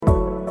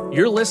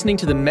You're listening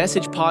to the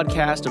Message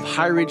podcast of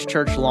High Ridge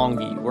Church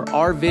Longview, where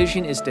our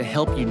vision is to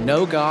help you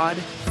know God,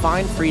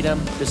 find freedom,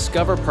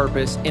 discover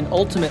purpose, and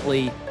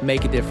ultimately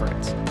make a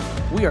difference.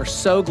 We are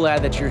so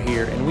glad that you're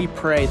here, and we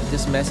pray that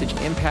this message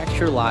impacts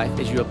your life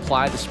as you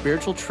apply the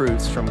spiritual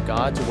truths from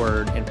God's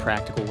Word in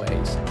practical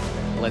ways.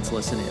 Let's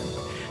listen in.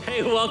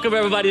 Hey, welcome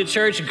everybody to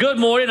church. Good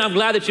morning. I'm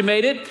glad that you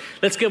made it.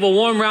 Let's give a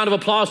warm round of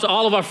applause to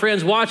all of our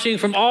friends watching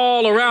from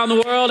all around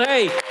the world.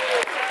 Hey.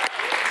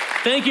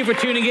 Thank you for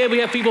tuning in. We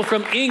have people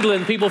from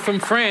England, people from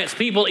France,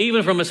 people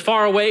even from as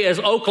far away as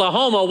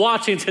Oklahoma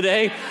watching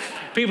today.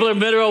 People in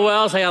Mineral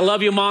Wells. Hey, I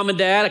love you, Mom and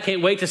Dad. I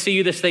can't wait to see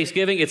you this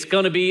Thanksgiving. It's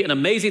going to be an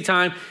amazing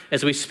time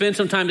as we spend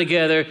some time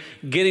together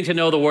getting to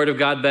know the Word of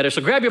God better.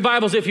 So grab your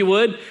Bibles if you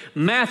would.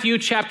 Matthew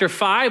chapter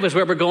 5 is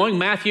where we're going.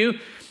 Matthew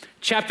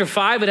chapter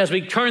 5. And as we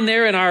turn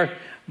there in our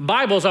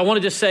Bibles, I want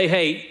to just say,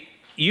 hey,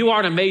 you are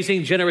an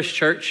amazing, generous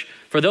church.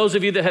 For those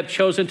of you that have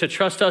chosen to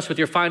trust us with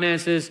your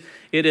finances,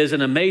 it is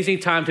an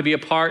amazing time to be a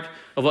part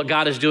of what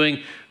God is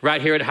doing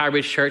right here at High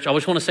Ridge Church. I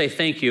just want to say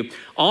thank you.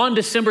 On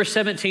December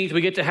 17th,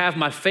 we get to have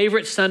my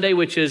favorite Sunday,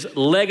 which is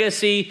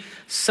Legacy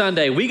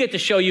Sunday. We get to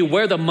show you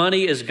where the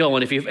money is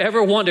going. If you've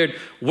ever wondered,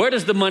 where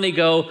does the money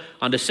go?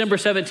 On December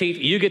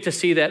 17th, you get to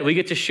see that. We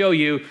get to show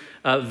you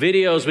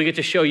videos. We get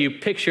to show you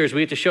pictures.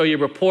 We get to show you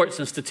reports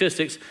and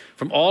statistics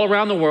from all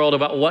around the world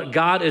about what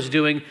God is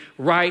doing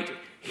right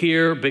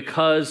here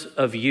because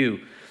of you.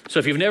 So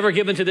if you've never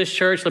given to this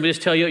church, let me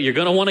just tell you, you're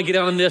going to want to get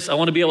on this. I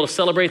want to be able to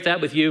celebrate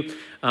that with you.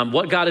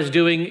 What God is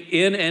doing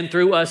in and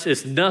through us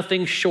is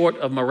nothing short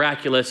of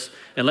miraculous.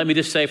 And let me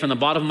just say from the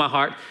bottom of my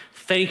heart,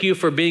 thank you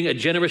for being a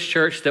generous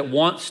church that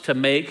wants to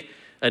make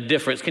a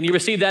difference. Can you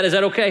receive that? Is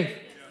that okay? Yes.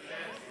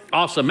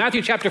 Awesome.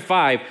 Matthew chapter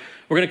 5,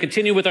 we're going to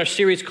continue with our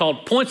series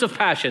called Points of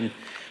Passion.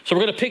 So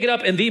we're going to pick it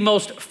up in the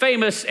most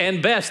famous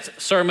and best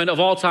sermon of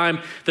all time,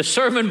 the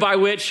sermon by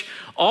which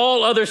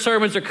all other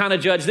sermons are kind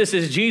of judged. This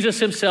is Jesus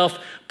himself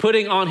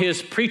putting on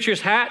his preacher's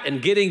hat and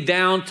getting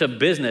down to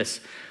business.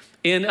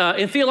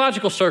 In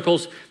theological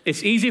circles,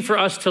 it's easy for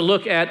us to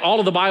look at all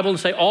of the Bible and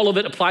say all of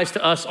it applies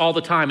to us all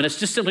the time, and it's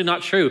just simply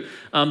not true.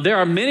 There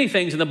are many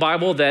things in the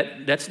Bible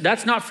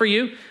that's not for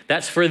you,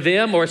 that's for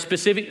them, or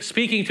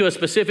speaking to a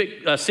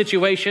specific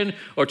situation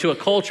or to a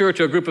culture or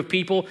to a group of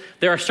people.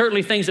 There are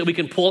certainly things that we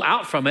can pull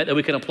out from it that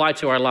we can apply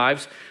to our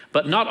lives,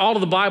 but not all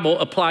of the Bible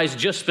applies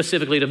just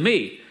specifically to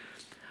me.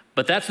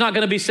 But that's not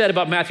going to be said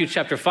about Matthew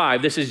chapter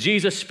 5. This is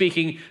Jesus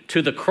speaking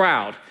to the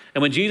crowd.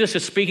 And when Jesus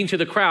is speaking to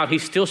the crowd,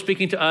 he's still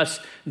speaking to us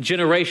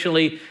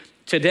generationally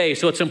today.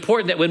 So it's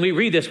important that when we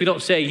read this, we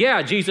don't say,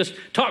 yeah, Jesus,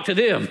 talk to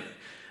them.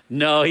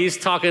 No, he's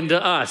talking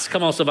to us.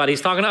 Come on, somebody.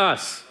 He's talking to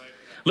us.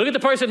 Look at the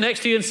person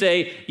next to you and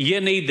say, you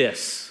need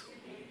this.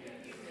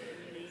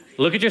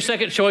 Look at your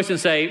second choice and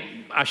say,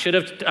 I should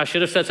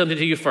have said something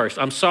to you first.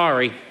 I'm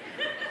sorry.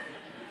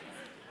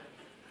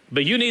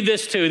 But you need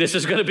this too. This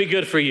is going to be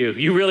good for you.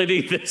 You really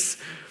need this.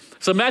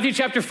 So Matthew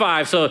chapter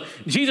 5. So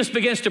Jesus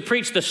begins to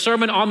preach the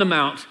Sermon on the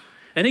Mount.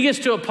 And he gets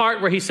to a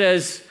part where he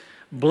says,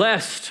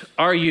 blessed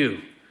are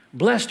you.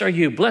 Blessed are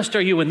you. Blessed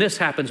are you when this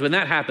happens, when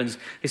that happens.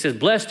 He says,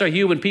 blessed are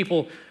you when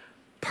people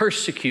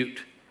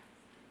persecute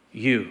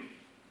you.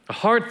 A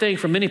hard thing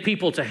for many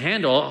people to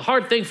handle. A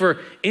hard thing for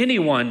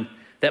anyone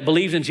that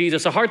believes in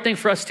Jesus. A hard thing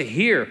for us to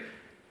hear.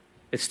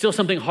 It's still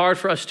something hard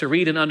for us to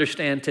read and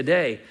understand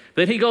today.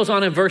 But he goes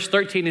on in verse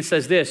 13 and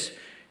says this,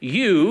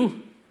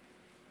 you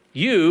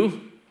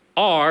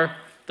are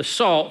the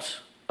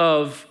salt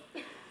of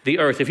the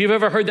earth. If you've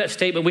ever heard that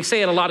statement, we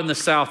say it a lot in the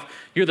South,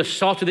 you're the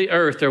salt of the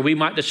earth, or we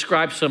might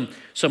describe some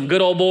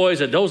good old boys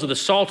that those are the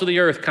salt of the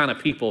earth kind of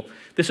people.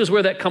 This is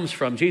where that comes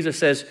from. Jesus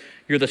says,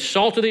 you're the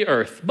salt of the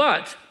earth.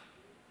 But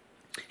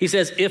he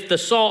says, if the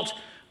salt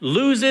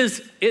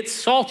loses its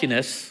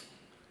saltiness,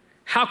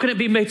 how can it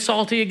be made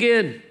salty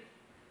again?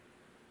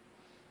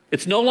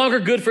 It's no longer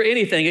good for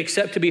anything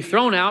except to be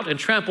thrown out and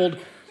trampled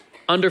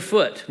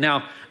underfoot.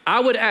 Now, I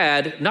would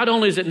add, not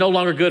only is it no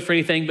longer good for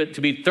anything, but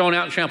to be thrown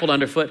out and trampled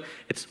underfoot,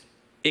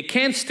 it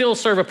can still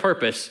serve a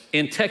purpose.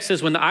 In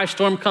Texas, when the ice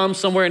storm comes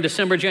somewhere in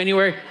December,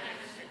 January,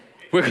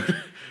 we're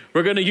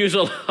going to use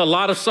a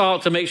lot of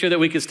salt to make sure that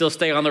we can still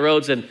stay on the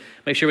roads and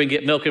make sure we can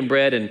get milk and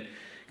bread and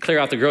clear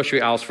out the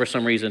grocery aisles for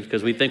some reason,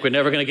 because we think we're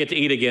never going to get to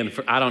eat again.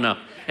 I don't know.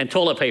 And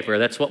toilet paper,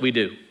 that's what we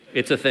do.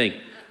 It's a thing.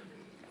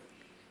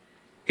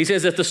 He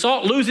says if the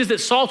salt loses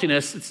its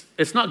saltiness,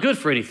 it's not good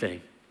for anything.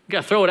 You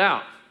got to throw it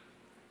out.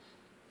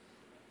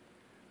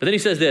 But then he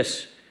says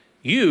this,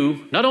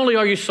 you, not only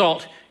are you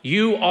salt,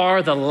 you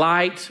are the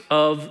light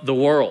of the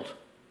world.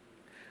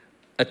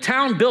 A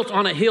town built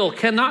on a hill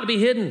cannot be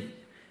hidden.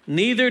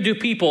 Neither do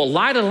people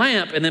light a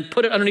lamp and then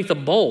put it underneath a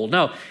bowl.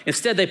 No,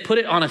 instead they put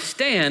it on a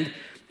stand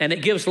and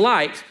it gives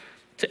light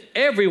to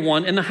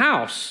everyone in the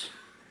house.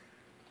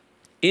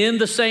 In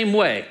the same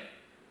way,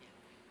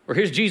 or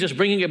here's Jesus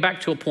bringing it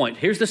back to a point.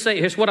 Here's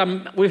what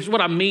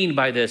I mean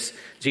by this,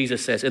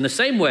 Jesus says. In the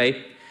same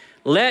way,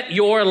 let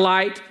your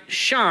light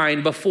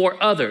shine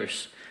before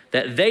others,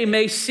 that they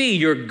may see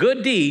your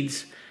good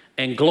deeds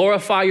and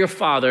glorify your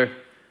Father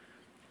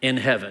in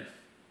heaven.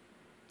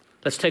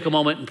 Let's take a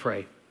moment and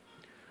pray.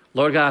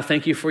 Lord God, I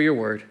thank you for your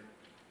word.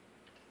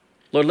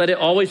 Lord, let it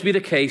always be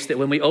the case that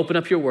when we open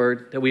up your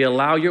word, that we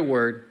allow your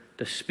word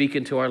to speak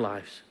into our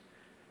lives.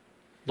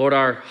 Lord,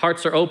 our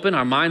hearts are open,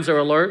 our minds are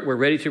alert, we're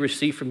ready to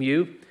receive from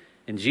you.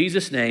 In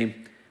Jesus' name,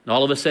 and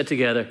all of us said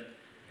together,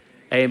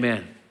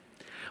 amen.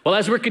 Well,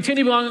 as we're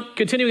continuing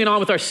on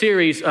with our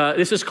series,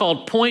 this is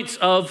called Points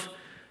of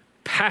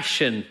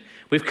Passion.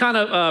 We've kind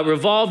of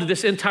revolved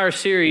this entire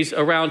series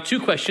around two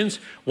questions: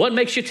 what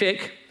makes you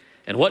tick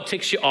and what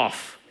ticks you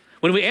off?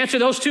 When we answer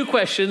those two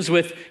questions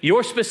with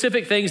your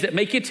specific things that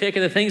make you tick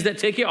and the things that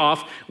tick you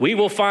off, we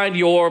will find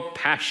your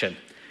passion.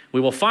 We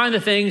will find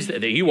the things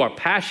that you are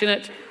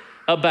passionate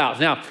about.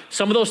 Now,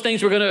 some of those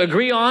things we're going to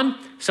agree on,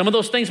 some of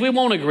those things we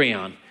won't agree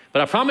on.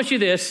 But I promise you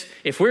this,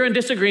 if we're in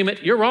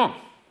disagreement, you're wrong.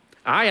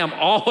 I'm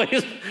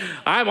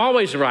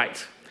always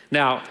right.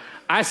 Now,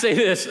 I say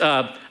this,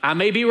 I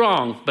may be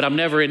wrong, but I'm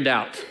never in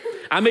doubt.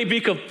 I may be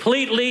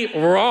completely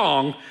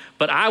wrong,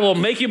 but I will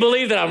make you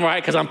believe that I'm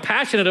right because I'm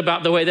passionate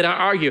about the way that I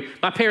argue.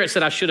 My parents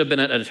said I should have been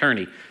an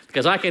attorney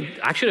because I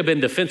should have been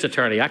defense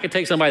attorney. I could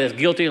take somebody that's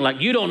guilty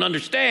and you don't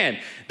understand.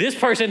 This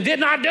person did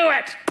not do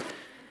it.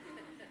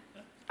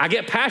 I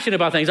get passionate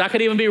about things. I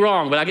could even be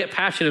wrong, but I get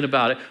passionate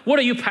about it. What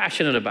are you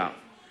passionate about?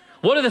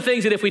 What are the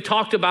things that if we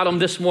talked about them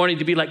this morning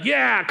to be like,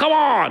 yeah, come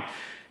on?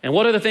 And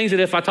what are the things that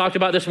if I talked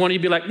about this morning,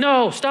 you'd be like,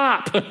 no,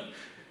 stop.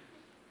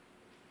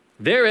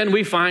 Therein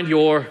we find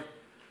your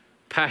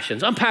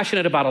passions. I'm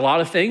passionate about a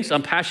lot of things.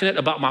 I'm passionate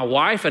about my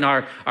wife and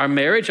our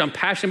marriage. I'm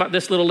passionate about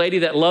this little lady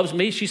that loves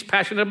me. She's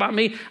passionate about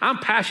me. I'm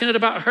passionate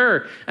about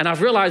her. And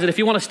I've realized that if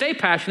you want to stay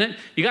passionate,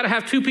 you got to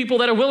have two people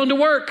that are willing to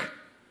work.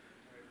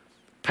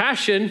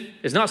 Passion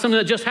is not something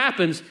that just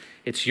happens.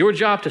 It's your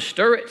job to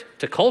stir it,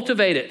 to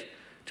cultivate it,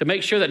 to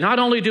make sure that not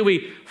only do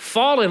we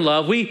fall in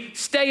love, we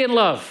stay in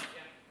love.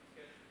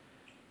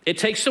 It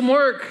takes some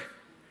work.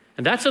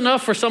 And that's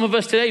enough for some of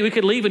us today. We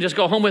could leave and just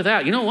go home with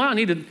that. You know what? I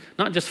need to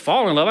not just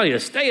fall in love. I need to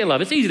stay in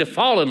love. It's easy to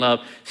fall in love.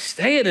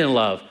 Staying in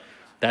love.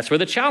 That's where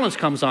the challenge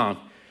comes on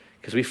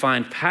because we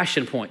find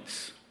passion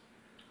points.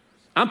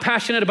 I'm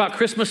passionate about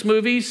Christmas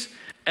movies.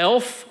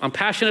 Elf, I'm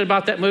passionate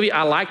about that movie.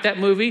 I like that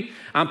movie.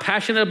 I'm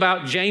passionate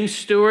about James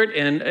Stewart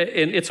and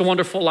It's a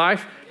Wonderful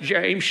Life.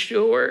 James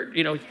Stewart,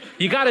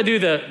 you got to do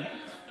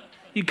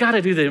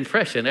the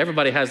impression.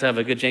 Everybody has to have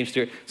a good James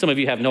Stewart. Some of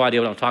you have no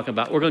idea what I'm talking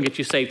about. We're going to get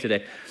you saved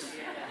today.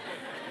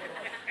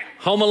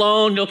 Home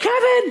Alone,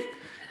 Kevin.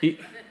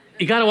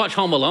 You got to watch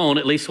Home Alone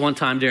at least one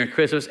time during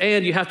Christmas,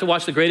 and you have to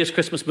watch the greatest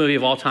Christmas movie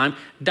of all time,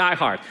 Die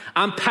Hard.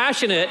 I'm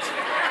passionate.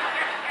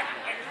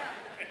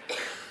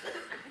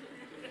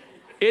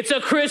 It's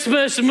a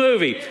Christmas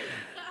movie.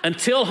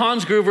 Until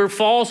Hans Gruber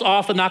falls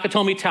off the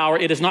Nakatomi Tower,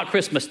 it is not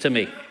Christmas to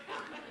me.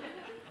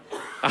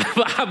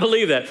 I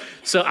believe that.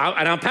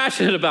 And I'm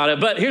passionate about it.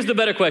 But here's the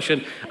better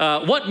question.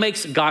 What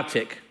makes God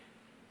tick?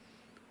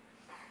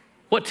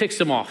 What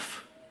ticks him off?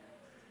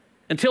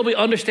 Until we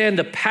understand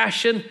the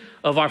passion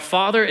of our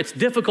Father, it's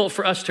difficult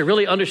for us to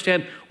really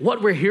understand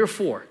what we're here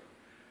for.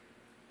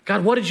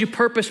 God, what did you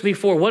purpose me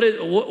for?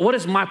 What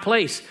is my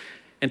place?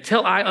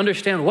 Until I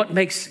understand what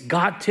makes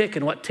God tick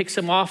and what ticks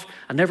him off,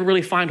 I never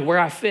really find where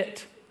I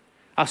fit.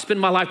 I'll spend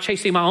my life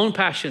chasing my own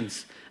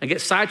passions and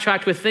get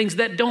sidetracked with things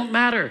that don't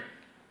matter.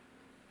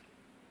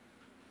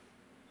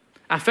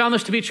 I found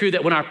this to be true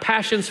that when our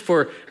passions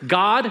for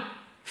God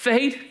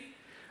fade,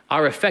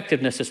 our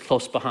effectiveness is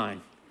close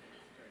behind.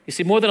 You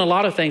see, more than a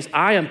lot of things,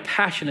 I am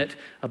passionate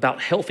about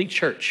healthy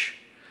church.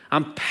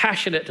 I'm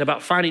passionate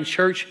about finding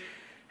church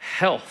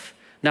health.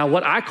 Now,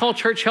 what I call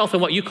church health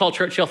and what you call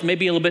church health may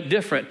be a little bit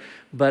different,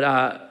 but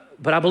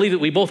I believe that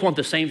we both want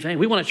the same thing.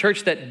 We want a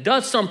church that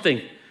does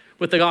something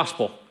with the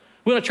gospel.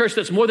 We want a church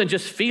that's more than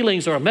just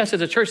feelings or a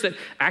message, a church that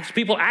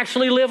people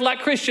actually live like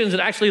Christians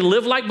and actually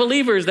live like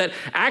believers, that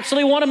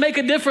actually want to make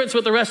a difference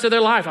with the rest of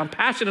their life. I'm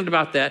passionate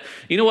about that.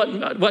 You know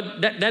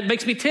what that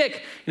makes me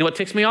tick? You know what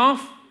ticks me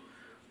off?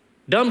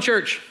 Dumb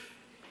church.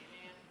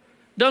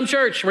 Dumb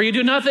church where you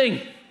do nothing.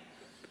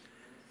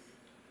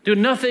 Do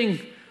nothing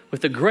with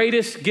the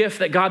greatest gift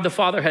that God the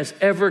Father has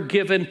ever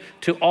given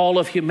to all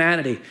of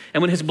humanity.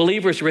 And when his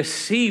believers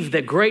receive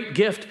the great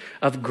gift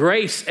of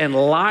grace and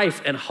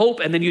life and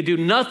hope, and then you do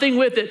nothing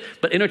with it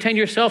but entertain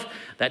yourself,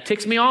 that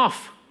ticks me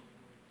off.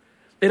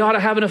 It ought to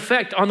have an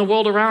effect on the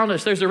world around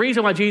us. There's a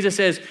reason why Jesus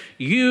says,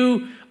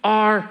 you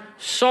are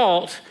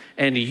salt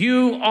and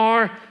you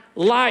are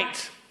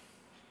light.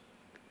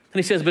 And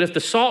he says, but if the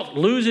salt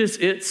loses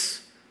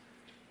its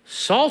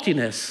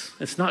saltiness,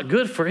 it's not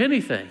good for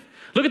anything.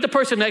 Look at the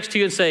person next to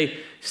you and say,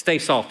 stay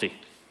salty.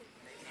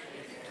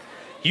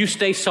 You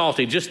stay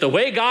salty, just the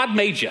way God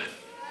made you.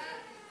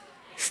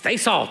 Stay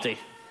salty.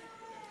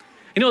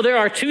 You know, there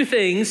are two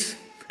things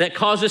that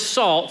causes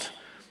salt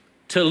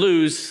to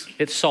lose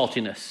its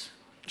saltiness.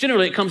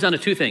 Generally, it comes down to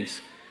two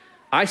things: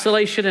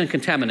 isolation and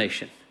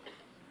contamination.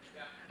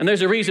 And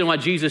there's a reason why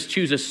Jesus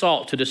chooses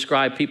salt to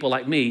describe people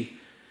like me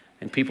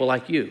and people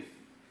like you.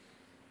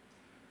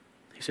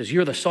 He says,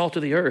 you're the salt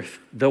of the earth.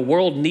 The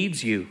world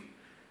needs you.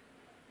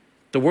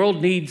 The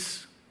world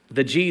needs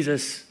the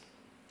Jesus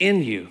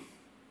in you.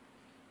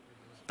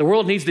 The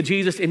world needs the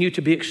Jesus in you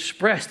to be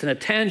expressed in a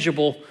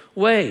tangible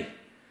way.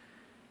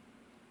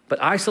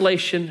 But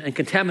isolation and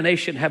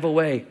contamination have a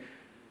way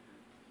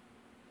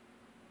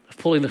of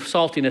pulling the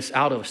saltiness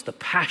out of us, the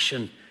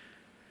passion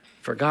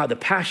for God, the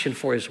passion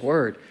for his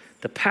word,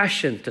 the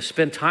passion to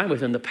spend time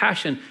with him, the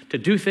passion to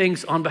do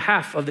things on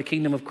behalf of the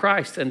kingdom of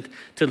Christ and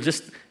to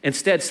just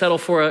instead settle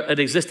for an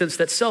existence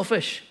that's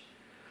selfish.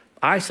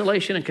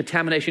 Isolation and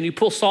contamination. You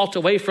pull salt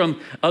away from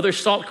other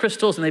salt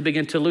crystals and they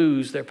begin to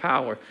lose their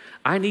power.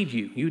 I need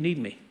you. You need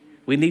me.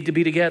 We need to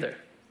be together.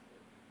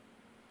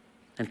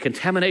 And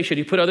contamination,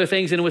 you put other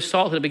things in with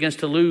salt and it begins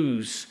to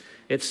lose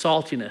its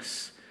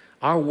saltiness.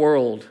 Our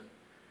world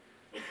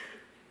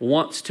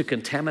wants to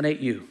contaminate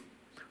you.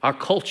 Our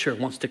culture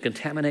wants to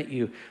contaminate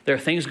you. There are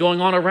things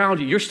going on around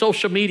you. Your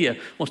social media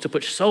wants to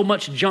put so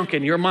much junk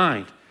in your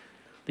mind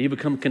that you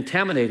become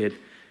contaminated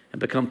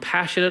and become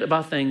passionate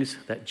about things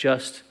that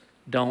just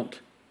don't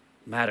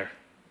matter.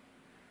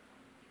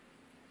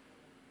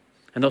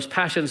 And those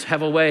passions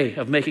have a way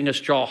of making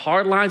us draw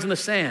hard lines in the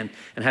sand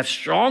and have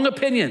strong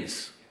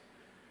opinions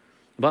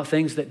about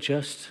things that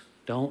just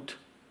don't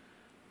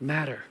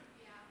matter.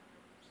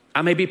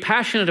 I may be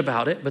passionate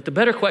about it, but the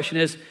better question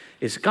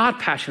is God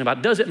passionate about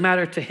it? Does it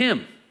matter to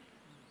him?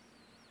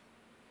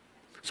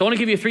 So I want to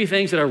give you 3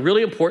 things that are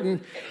really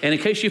important. And in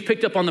case you've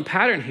picked up on the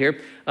pattern here,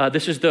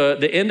 this is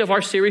the end of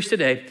our series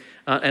today.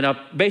 And I'll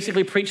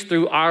basically preach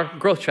through our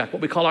growth track,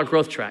 what we call our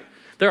growth track.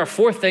 There are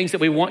 4 things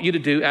that we want you to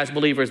do as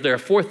believers. There are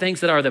 4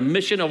 things that are the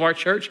mission of our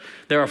church.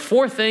 There are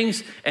 4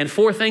 things and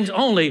 4 things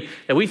only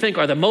that we think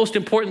are the most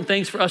important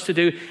things for us to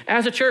do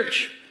as a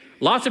church.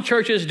 Lots of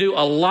churches do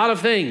a lot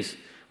of things.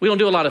 We don't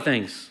do a lot of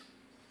things.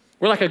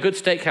 We're like a good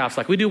steakhouse.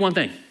 Like we do one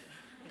thing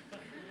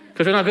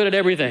because we're not good at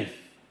everything.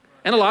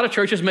 And a lot of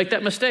churches make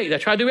that mistake. They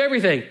try to do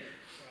everything.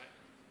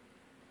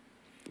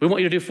 We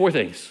want you to do 4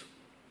 things.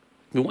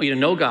 We want you to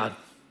know God.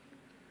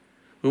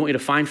 We want you to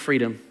find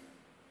freedom.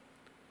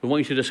 We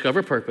want you to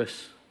discover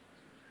purpose.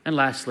 And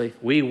lastly,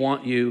 we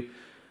want you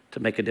to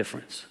make a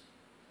difference.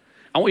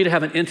 I want you to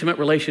have an intimate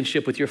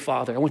relationship with your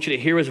Father. I want you to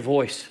hear his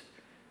voice.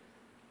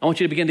 I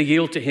want you to begin to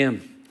yield to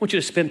him. I want you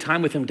to spend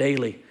time with him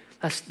daily.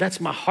 That's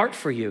my heart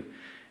for you.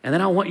 And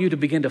then I want you to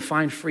begin to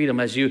find freedom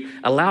as you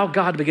allow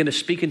God to begin to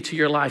speak into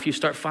your life. You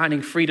start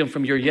finding freedom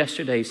from your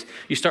yesterdays.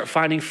 You start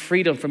finding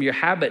freedom from your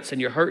habits and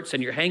your hurts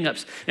and your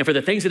hangups. And for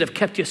the things that have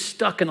kept you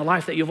stuck in a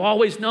life that you've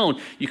always known,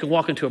 you can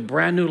walk into a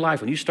brand new life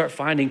when you start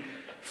finding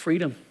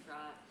freedom.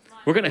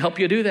 We're going to help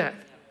you do that.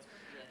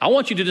 I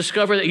want you to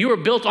discover that you were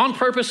built on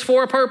purpose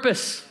for a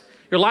purpose.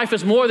 Your life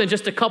is more than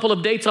just a couple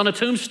of dates on a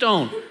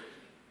tombstone.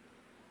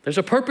 There's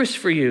a purpose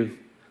for you.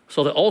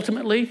 So that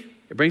ultimately,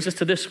 it brings us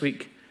to this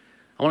week.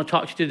 I want to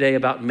talk to you today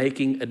about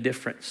making a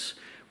difference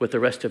with the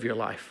rest of your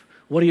life.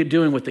 What are you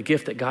doing with the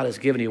gift that God has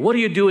given you? What are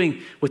you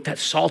doing with that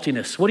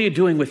saltiness? What are you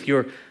doing with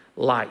your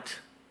light?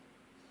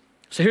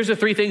 So here's the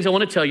 3 things I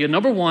want to tell you.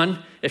 Number 1,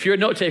 if you're a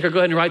note taker, go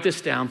ahead and write this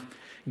down.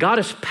 God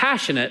is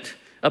passionate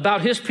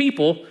about his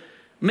people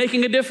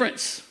making a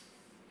difference.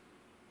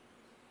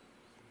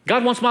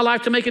 God wants my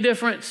life to make a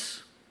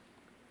difference.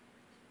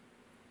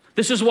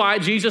 This is why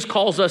Jesus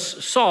calls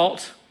us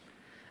salt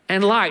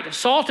and light.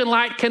 Salt and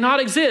light cannot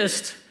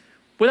exist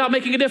without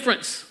making a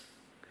difference.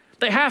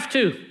 They have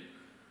to.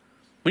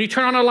 When you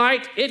turn on a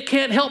light, it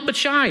can't help but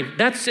shine.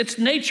 That's its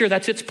nature.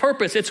 That's its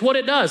purpose. It's what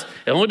it does.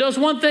 It only does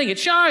one thing. It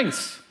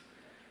shines.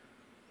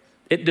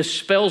 It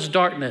dispels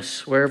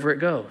darkness wherever it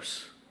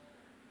goes.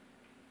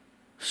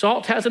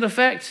 Salt has an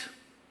effect.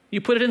 You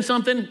put it in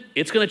something,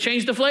 it's going to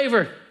change the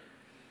flavor.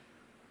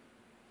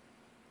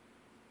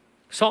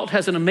 Salt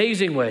has an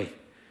amazing way.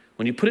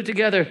 When you put it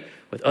together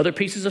with other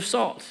pieces of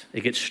salt,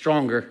 it gets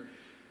stronger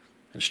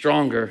and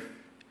stronger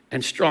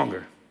and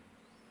stronger.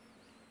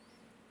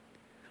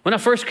 When I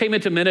first came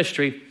into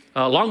ministry,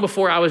 long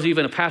before I was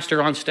even a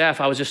pastor on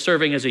staff, I was just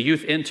serving as a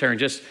youth intern,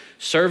 just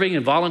serving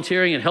and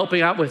volunteering and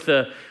helping out with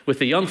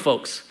the young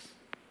folks.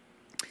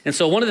 And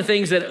so one of the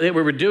things that we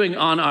were doing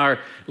on our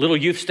little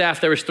youth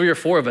staff, there was 3 or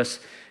 4 of us,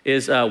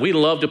 is we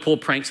loved to pull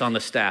pranks on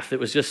the staff. It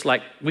was just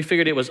like, we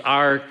figured it was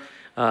our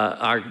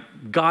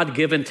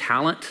God-given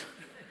talent,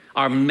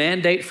 our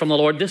mandate from the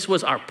Lord. This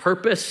was our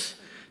purpose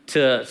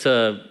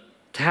to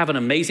have an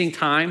amazing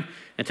time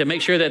and to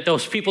make sure that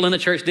those people in the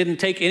church didn't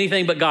take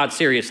anything but God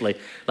seriously.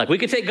 Like we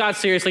could take God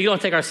seriously, you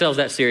don't take ourselves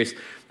that serious.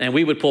 And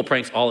we would pull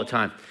pranks all the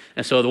time.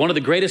 And so one of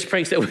the greatest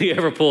pranks that we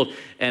ever pulled,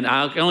 and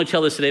I can only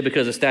tell this today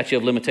because the statute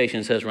of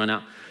limitations has run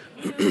out,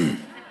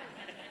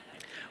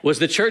 was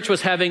the church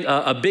was having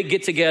a big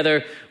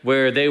get-together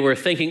where they were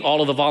thanking all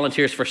of the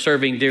volunteers for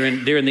serving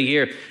during the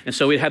year. And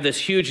so we'd have this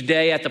huge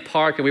day at the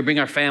park, and we'd bring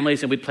our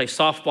families, and we'd play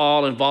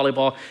softball and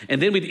volleyball.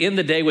 And then we'd end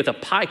the day with a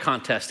pie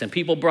contest, and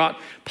people brought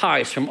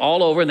pies from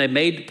all over, and they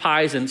made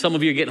pies, and some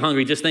of you are getting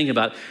hungry just thinking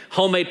about it.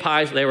 Homemade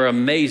pies, they were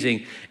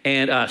amazing.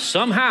 And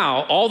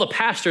somehow, all the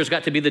pastors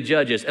got to be the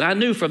judges. And I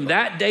knew from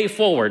that day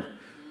forward,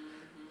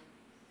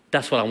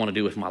 that's what I want to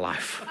do with my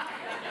life.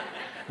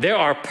 There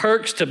are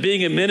perks to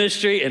being in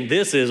ministry, and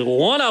this is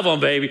one of them,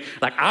 baby.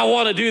 Like, I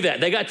want to do that.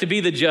 They got to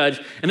be the judge.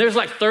 And there's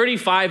like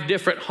 35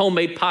 different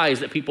homemade pies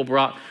that people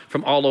brought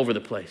from all over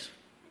the place.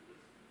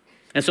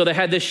 And so they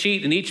had this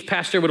sheet, and each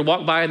pastor would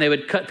walk by, and they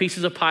would cut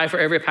pieces of pie for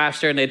every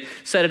pastor, and they'd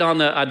set it on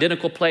the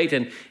identical plate,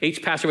 and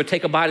each pastor would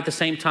take a bite at the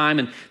same time,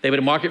 and they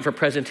would mark it for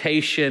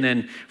presentation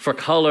and for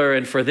color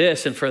and for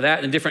this and for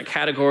that in different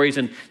categories,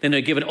 and then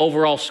they'd give an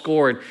overall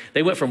score. And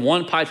they went from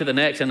one pie to the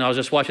next, and I was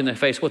just watching their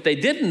face. What they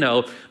didn't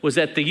know was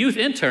that the youth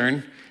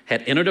intern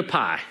had entered a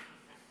pie.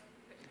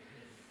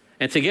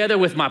 And together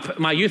with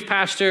my youth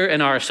pastor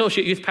and our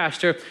associate youth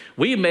pastor,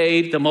 we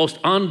made the most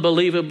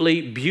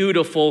unbelievably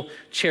beautiful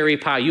cherry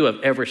pie you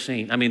have ever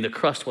seen. I mean, the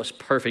crust was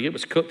perfect. It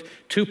was cooked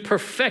to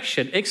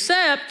perfection,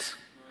 except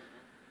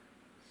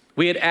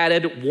we had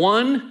added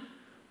 1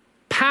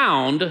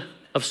 pound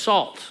of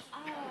salt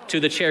to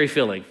the cherry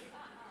filling.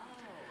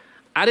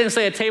 I didn't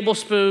say a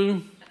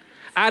tablespoon.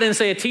 I didn't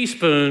say a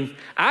teaspoon.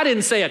 I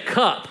didn't say a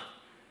cup.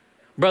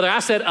 Brother, I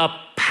said a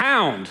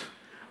pound.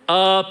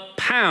 A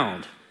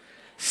pound.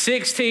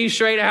 16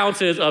 straight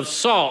ounces of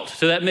salt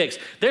to that mix.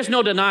 There's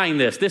no denying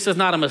this. This is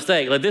not a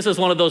mistake. Like, this is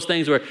one of those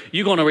things where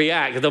you're going to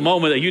react at the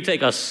moment that you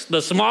take the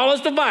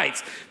smallest of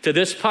bites to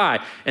this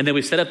pie. And then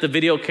we set up the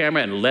video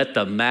camera and let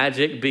the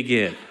magic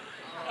begin.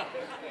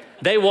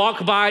 They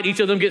walk by, and each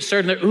of them gets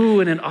served, and they're ooh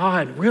and an ah,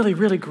 and really,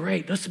 really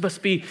great. This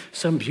must be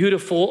some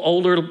beautiful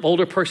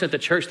older person at the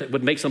church that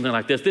would make something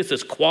like this. This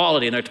is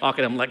quality. And they're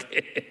talking. I'm like,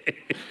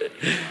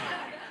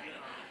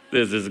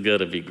 this is going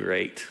to be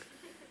great.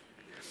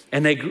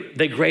 And they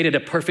graded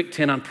a perfect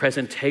 10 on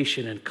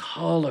presentation and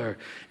color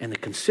and the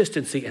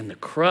consistency and the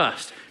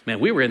crust. Man,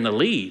 we were in the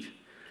lead.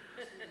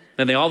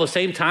 Then they all at the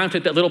same time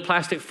took that little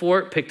plastic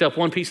fork, picked up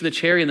one piece of the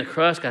cherry and the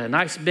crust, got a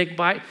nice big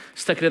bite,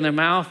 stuck it in their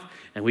mouth,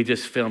 and we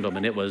just filmed them,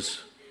 and it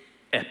was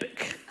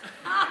epic.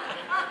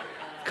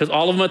 Because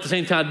all of them at the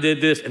same time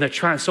did this, and they're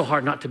trying so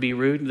hard not to be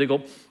rude, and they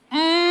go,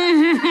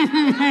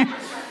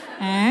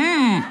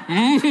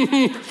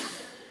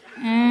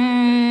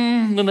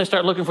 Then they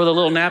start looking for the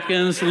little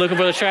napkins, looking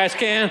for the trash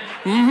can.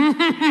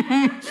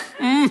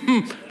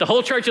 The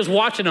whole church is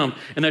watching them,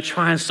 and they're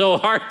trying so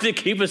hard to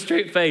keep a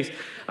straight face.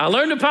 I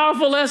learned a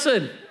powerful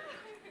lesson.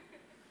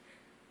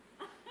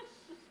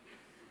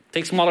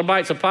 Take smaller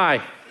bites of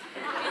pie.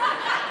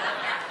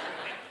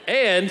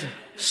 And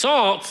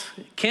salt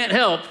can't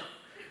help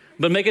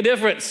but make a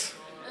difference.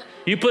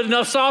 You put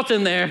enough salt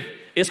in there,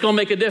 it's going to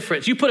make a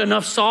difference. You put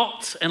enough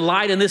salt and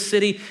light in this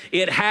city,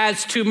 it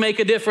has to make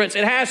a difference.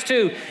 It has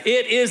to.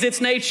 It is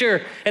its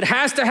nature. It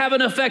has to have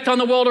an effect on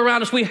the world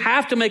around us. We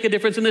have to make a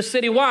difference in this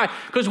city. Why?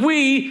 Because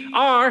we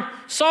are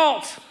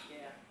salt.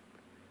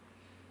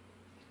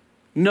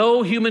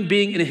 No human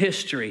being in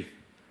history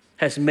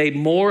has made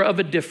more of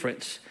a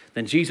difference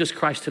than Jesus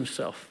Christ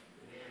himself.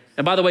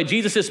 And by the way,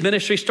 Jesus'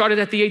 ministry started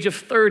at the age of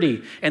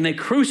 30, and they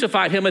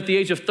crucified him at the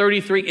age of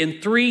 33.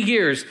 In 3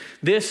 years,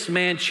 this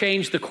man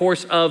changed the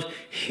course of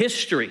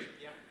history.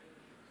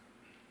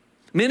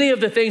 Many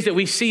of the things that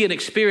we see and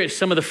experience,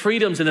 some of the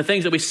freedoms and the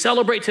things that we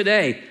celebrate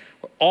today,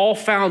 were all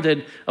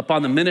founded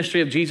upon the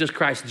ministry of Jesus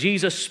Christ.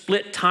 Jesus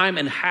split time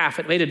in half.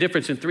 It made a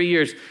difference in 3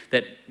 years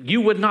that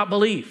you would not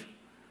believe.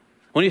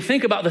 When you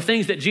think about the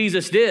things that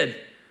Jesus did,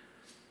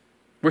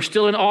 we're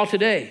still in awe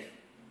today.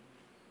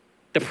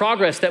 The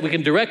progress that we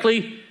can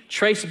directly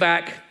trace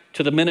back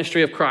to the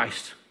ministry of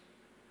Christ.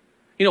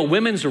 You know,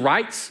 women's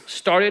rights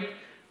started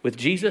with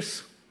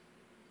Jesus.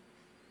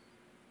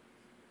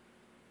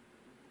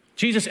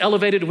 Jesus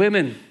elevated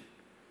women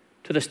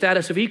to the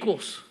status of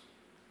equals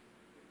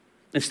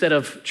instead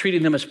of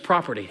treating them as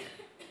property.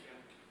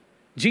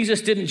 Jesus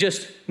didn't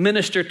just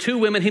minister to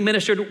women, he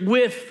ministered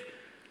with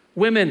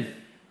women.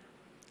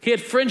 He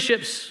had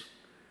friendships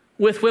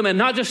with women,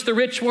 not just the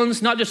rich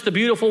ones, not just the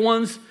beautiful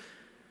ones,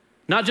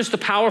 not just the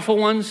powerful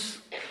ones,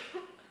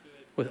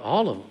 with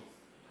all of them.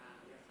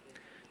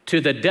 To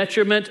the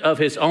detriment of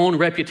his own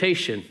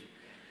reputation,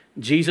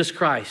 Jesus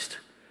Christ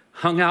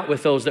hung out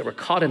with those that were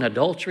caught in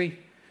adultery,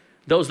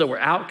 those that were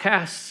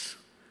outcasts,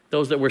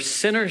 those that were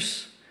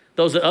sinners,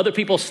 those that other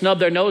people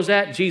snubbed their nose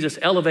at. Jesus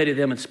elevated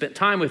them and spent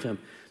time with them,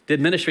 did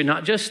ministry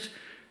not just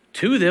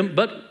to them,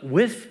 but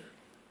with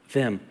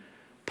them,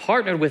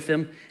 partnered with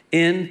them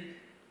in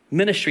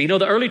ministry. You know,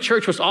 the early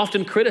church was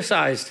often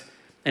criticized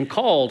and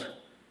called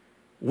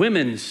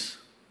women's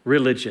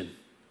religion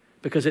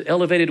because it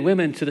elevated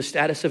women to the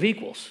status of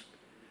equals.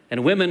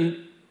 And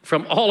women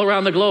from all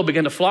around the globe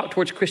began to flock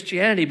towards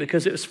Christianity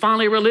because it was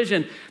finally a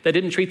religion that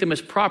didn't treat them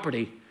as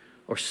property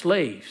or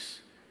slaves,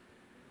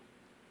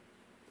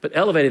 but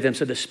elevated them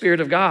so the Spirit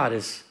of God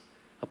is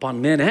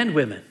upon men and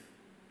women.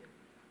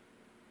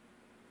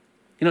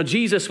 You know,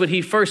 Jesus, when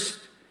he first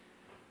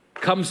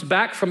comes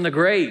back from the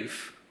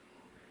grave,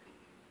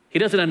 he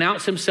doesn't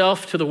announce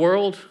himself to the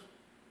world.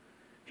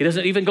 He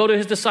doesn't even go to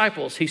his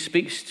disciples. He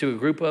speaks to a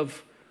group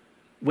of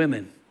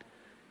women,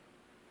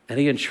 and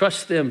he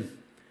entrusts them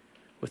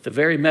with the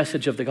very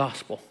message of the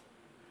gospel,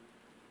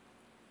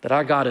 that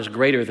our God is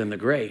greater than the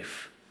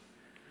grave,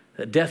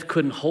 that death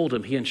couldn't hold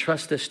him. He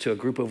entrusts this to a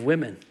group of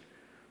women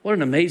What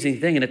an amazing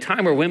thing. In a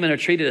time where women are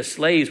treated as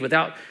slaves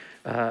without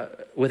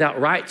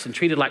rights and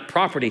treated like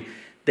property,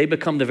 they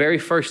become the very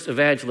first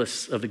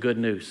evangelists of the good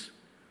news.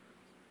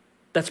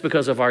 That's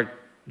because of our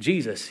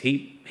Jesus.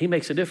 He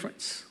makes a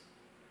difference.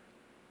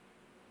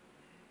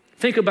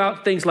 Think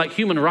about things like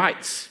human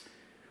rights.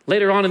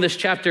 Later on in this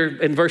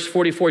chapter, in verse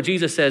 44,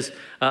 Jesus says,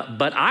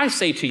 but I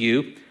say to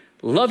you,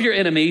 love your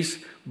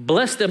enemies,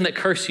 bless them that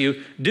curse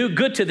you, do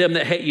good to them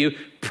that hate you,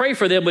 pray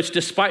for them which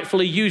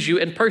despitefully use you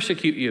and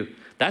persecute you.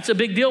 That's a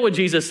big deal when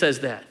Jesus says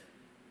that.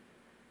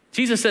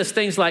 Jesus says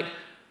things like,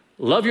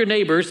 love your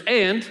neighbors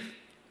and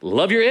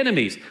love your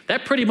enemies.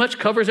 That pretty much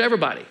covers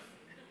everybody.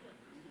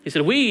 He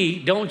said, we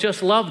don't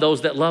just love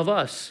those that love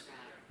us.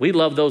 We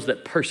love those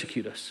that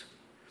persecute us.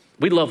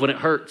 We love when it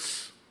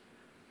hurts.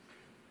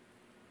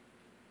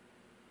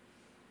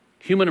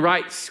 Human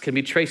rights can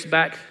be traced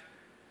back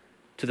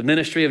to the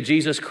ministry of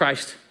Jesus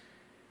Christ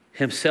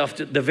himself,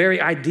 to the very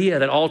idea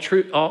that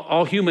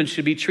all humans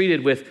should be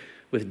treated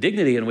with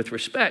dignity and with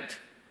respect.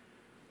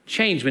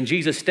 Changed when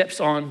Jesus steps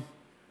on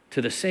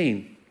to the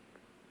scene.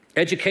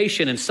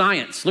 Education and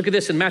science. Look at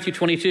this in Matthew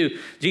 22.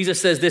 Jesus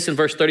says this in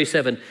verse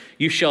 37.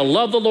 You shall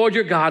love the Lord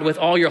your God with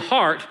all your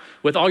heart,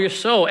 with all your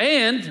soul,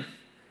 and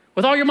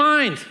with all your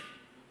mind.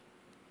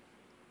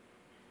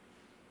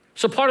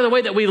 So part of the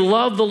way that we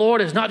love the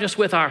Lord is not just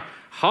with our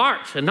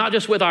heart and not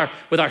just with our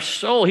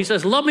soul. He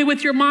says, love me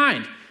with your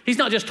mind. He's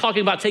not just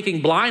talking about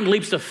taking blind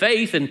leaps of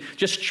faith and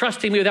just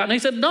trusting me without. And he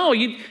said, no,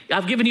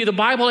 I've given you the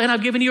Bible and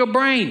I've given you a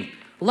brain.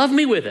 Love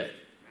me with it.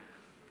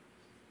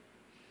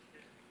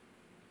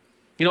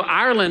 You know,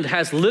 Ireland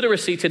has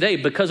literacy today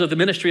because of the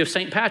ministry of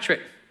St. Patrick.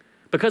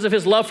 Because of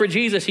his love for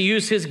Jesus, he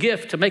used his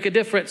gift to make a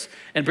difference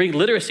and bring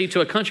literacy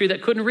to a country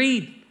that couldn't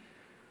read.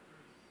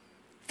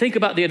 Think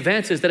about the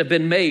advances that have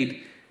been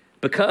made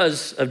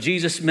because of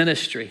Jesus'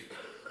 ministry.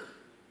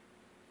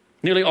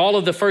 Nearly all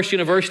of the first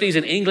universities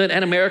in England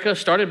and America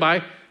started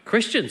by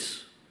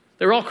Christians.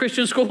 They were all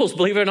Christian schools,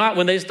 believe it or not,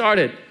 when they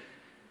started.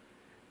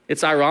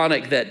 It's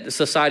ironic that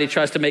society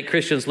tries to make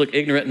Christians look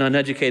ignorant and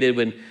uneducated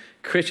when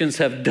Christians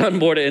have done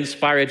more to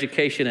inspire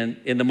education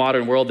in the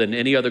modern world than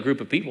any other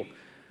group of people.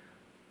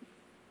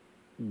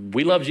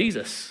 We love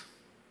Jesus.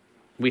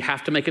 We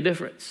have to make a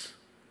difference.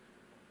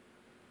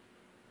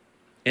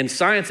 In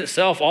science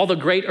itself, all the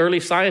great early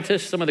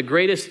scientists, some of the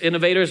greatest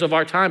innovators of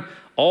our time,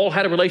 all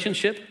had a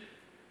relationship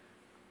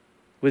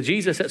with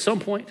Jesus at some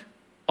point.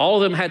 All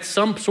of them had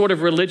some sort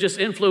of religious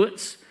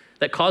influence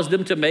that caused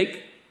them to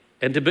make,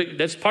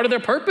 that's part of their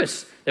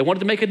purpose. They wanted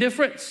to make a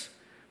difference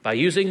by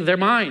using their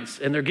minds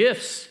and their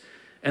gifts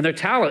and their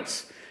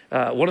talents.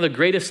 One of the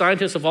greatest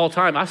scientists of all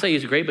time, I say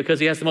he's great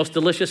because he has the most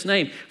delicious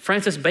name,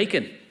 Francis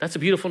Bacon. That's a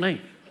beautiful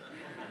name.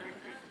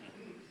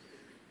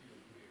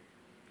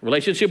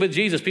 Relationship with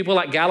Jesus. People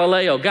like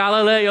Galileo.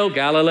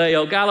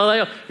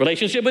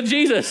 Relationship with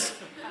Jesus.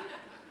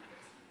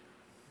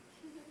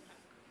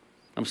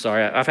 I'm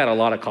sorry, I've had a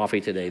lot of coffee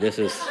today. This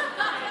is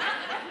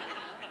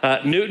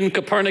Newton,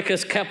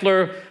 Copernicus,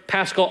 Kepler,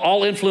 Pascal,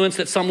 all influenced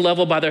at some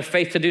level by their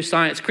faith to do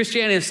science.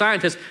 Christianity and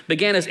scientists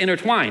began as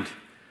intertwined.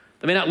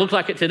 They may not look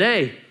like it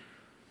today,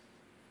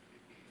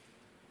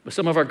 but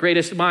some of our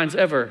greatest minds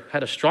ever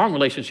had a strong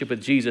relationship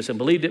with Jesus and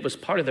believed it was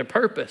part of their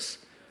purpose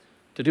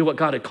to do what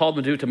God had called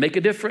them to do, to make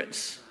a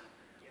difference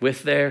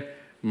with their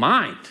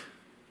mind.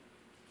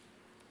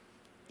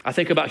 I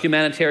think about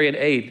humanitarian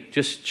aid,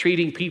 just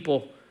treating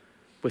people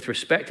with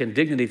respect and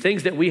dignity,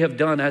 things that we have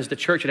done as the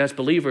church and as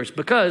believers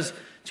because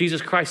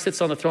Jesus Christ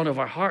sits on the throne of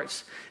our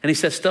hearts. And he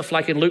says stuff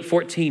like in Luke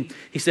 14,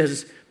 he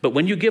says, but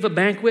when you give a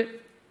banquet,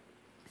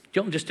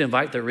 you don't just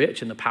invite the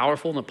rich and the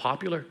powerful and the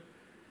popular.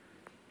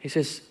 He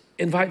says,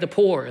 invite the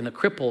poor and the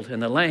crippled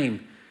and the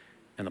lame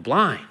and the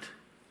blind.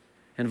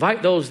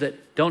 Invite those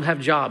that don't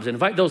have jobs.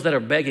 Invite those that are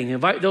begging.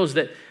 Invite those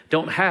that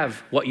don't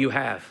have what you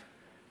have.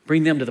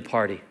 Bring them to the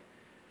party.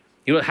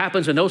 You know what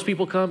happens when those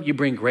people come? You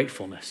bring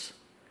gratefulness.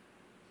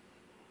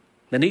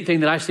 The neat thing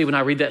that I see when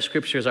I read that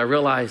scripture is I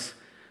realize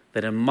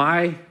that in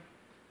my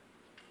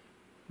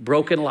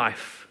broken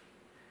life,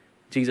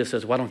 Jesus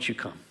says, why don't you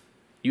come?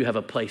 You have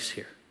a place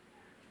here.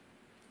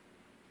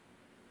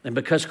 And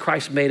because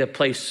Christ made a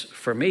place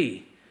for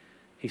me,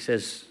 he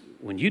says,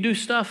 when you do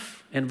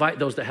stuff, invite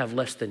those that have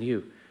less than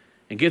you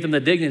and give them the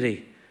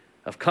dignity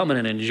of coming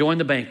and enjoying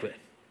the banquet.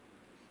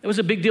 It was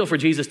a big deal for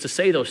Jesus to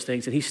say those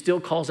things, and he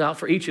still calls out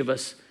for each of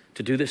us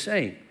to do the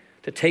same,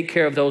 to take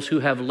care of those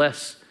who have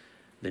less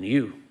than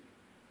you.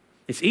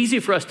 It's easy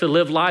for us to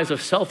live lives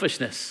of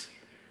selfishness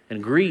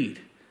and greed,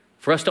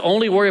 for us to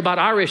only worry about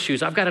our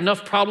issues. I've got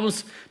enough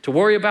problems to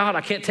worry about.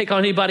 I can't take on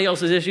anybody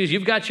else's issues.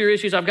 You've got your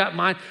issues, I've got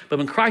mine. But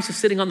when Christ is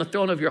sitting on the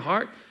throne of your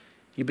heart,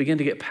 you begin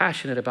to get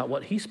passionate about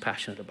what he's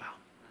passionate about.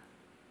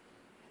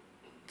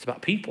 It's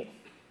about people.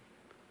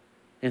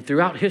 And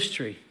throughout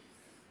history,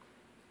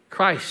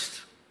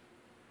 Christ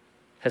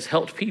has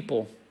helped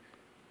people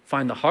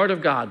find the heart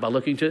of God by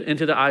looking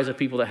into the eyes of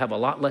people that have a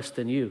lot less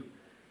than you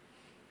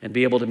and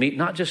be able to meet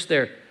not just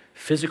their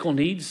physical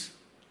needs,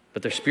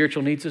 but their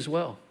spiritual needs as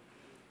well.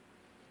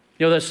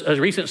 You know, a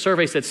recent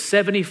survey said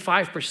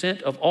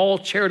 75% of all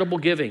charitable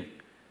giving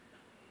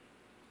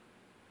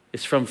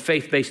is from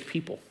faith-based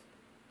people.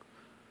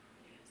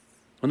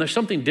 When there's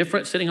something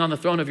different sitting on the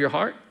throne of your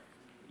heart,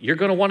 you're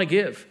going to want to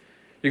give.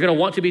 You're going to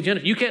want to be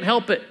generous. You can't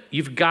help it.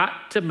 You've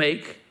got to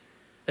make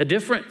a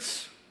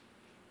difference.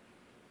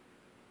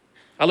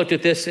 I looked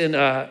at this and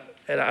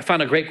I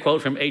found a great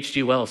quote from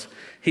H.G. Wells.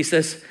 He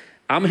says,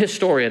 I'm a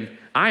historian.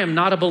 I am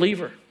not a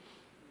believer,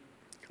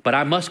 but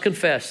I must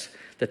confess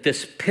that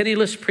this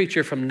penniless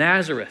preacher from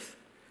Nazareth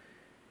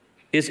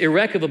is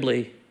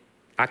irrevocably,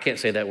 I can't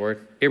say that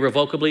word,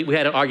 irrevocably. We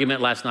had an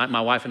argument last night,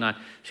 my wife and I.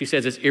 She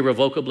says it's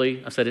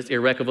irrevocably. I said it's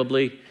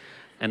irrevocably.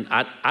 And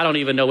I don't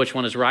even know which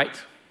one is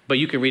right, but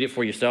you can read it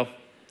for yourself.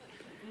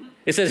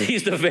 It says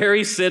he's the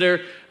very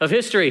center of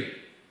history.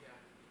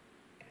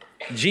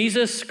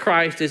 Jesus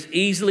Christ is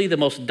easily the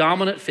most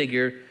dominant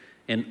figure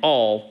in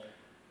all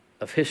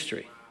of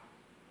history.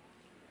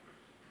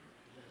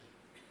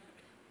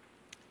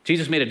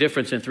 Jesus made a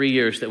difference in 3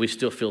 years that we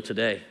still feel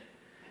today.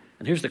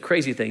 And here's the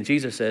crazy thing.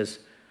 Jesus says,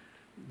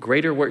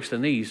 greater works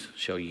than these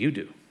shall you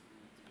do.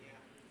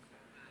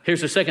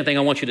 Here's the second thing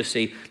I want you to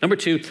see. Number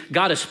 2,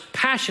 God is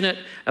passionate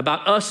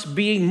about us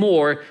being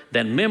more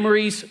than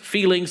memories,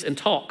 feelings, and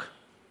talk.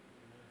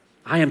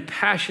 I am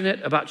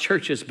passionate about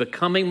churches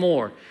becoming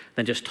more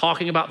than just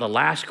talking about the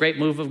last great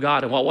move of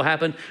God and what will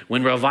happen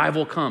when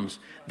revival comes.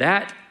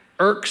 That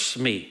irks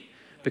me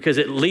because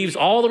it leaves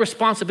all the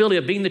responsibility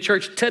of being the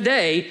church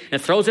today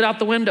and throws it out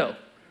the window.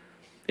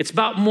 It's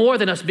about more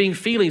than us being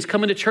feelings,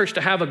 coming to church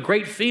to have a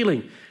great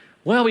feeling.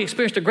 Well, we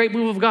experienced a great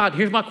move of God.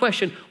 Here's my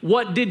question.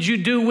 What did you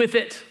do with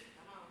it?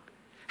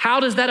 How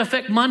does that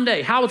affect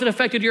Monday? How has it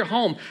affected your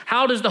home?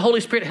 How does the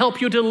Holy Spirit help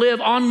you to live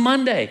on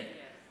Monday?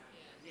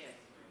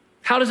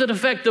 How does it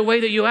affect the way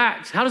that you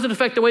act? How does it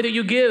affect the way that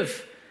you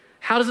give?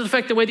 How does it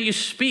affect the way that you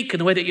speak and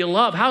the way that you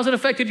love? How has it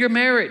affected your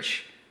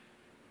marriage?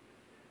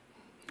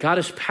 God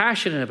is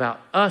passionate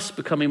about us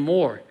becoming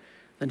more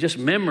than just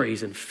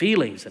memories and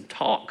feelings and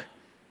talk.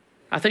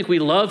 I think we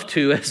love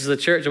to, as the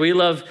church, we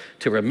love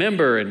to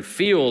remember and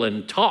feel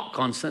and talk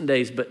on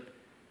Sundays, but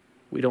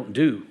we don't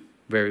do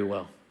very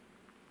well.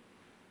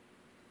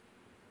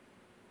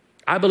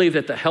 I believe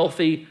that the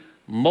healthy,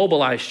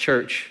 mobilized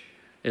church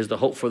is the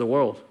hope for the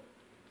world.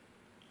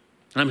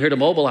 And I'm here to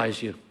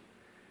mobilize you.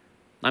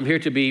 I'm here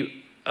to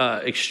be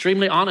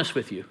extremely honest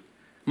with you.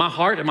 My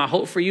heart and my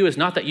hope for you is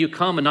not that you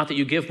come and not that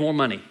you give more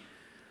money.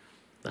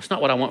 That's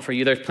not what I want for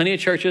you. There's plenty of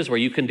churches where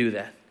you can do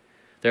that.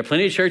 There are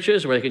plenty of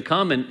churches where they can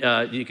come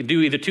and you can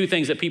do either two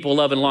things that people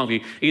love in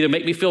Longview. Either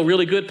make me feel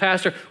really good,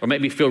 Pastor, or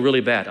make me feel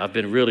really bad. I've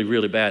been really,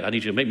 really bad. I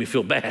need you to make me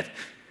feel bad.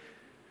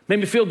 Make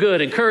me feel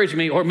good, encourage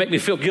me, or make me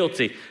feel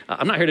guilty.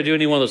 I'm not here to do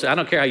any one of those. I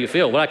don't care how you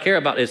feel. What I care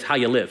about is how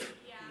you live.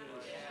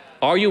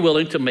 Are you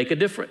willing to make a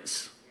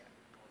difference?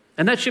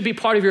 And that should be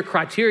part of your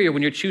criteria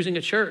when you're choosing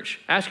a church.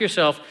 Ask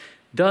yourself,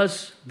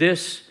 does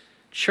this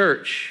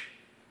church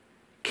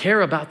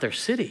care about their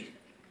city?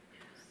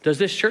 Does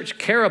this church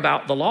care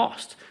about the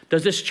lost?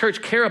 Does this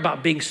church care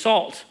about being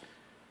salt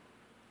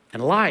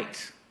and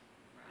light?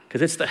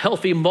 Because it's the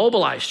healthy,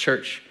 mobilized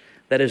church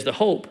that is the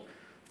hope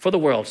for the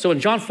world. So in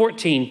John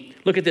 14,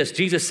 look at this.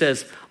 Jesus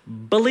says,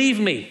 believe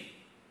me,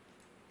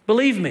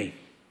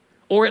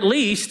 or at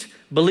least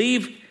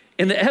believe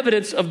in the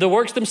evidence of the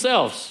works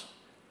themselves.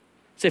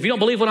 So if you don't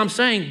believe what I'm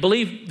saying,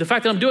 believe the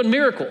fact that I'm doing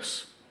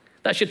miracles.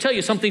 That should tell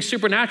you something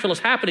supernatural is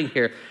happening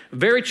here.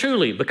 Very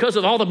truly, because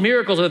of all the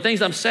miracles and the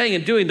things I'm saying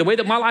and doing, the way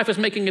that my life is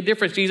making a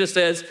difference, Jesus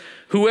says,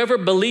 whoever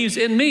believes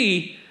in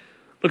me,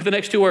 look at the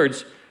next two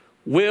words,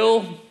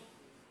 will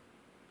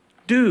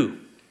do.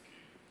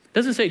 It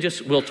doesn't say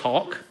just will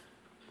talk.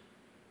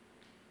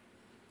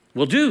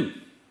 Will do.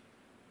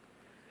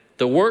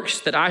 The works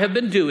that I have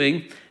been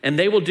doing, and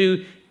they will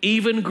do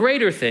even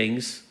greater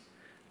things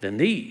than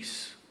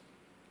these.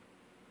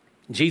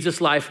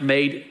 Jesus' life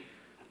made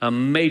a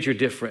major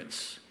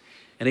difference.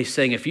 And he's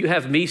saying, if you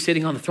have me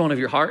sitting on the throne of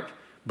your heart,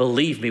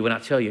 believe me when I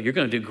tell you, you're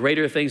going to do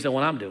greater things than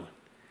what I'm doing.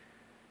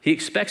 He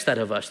expects that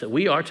of us, that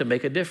we are to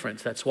make a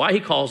difference. That's why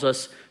he calls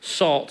us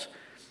salt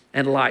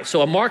and light.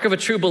 So a mark of a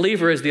true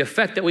believer is the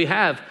effect that we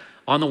have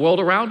on the world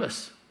around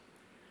us.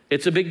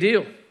 It's a big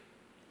deal.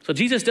 So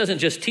Jesus doesn't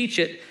just teach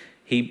it,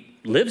 he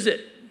lives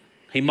it.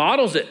 He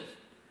models it.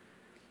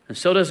 And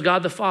so does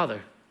God the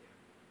Father.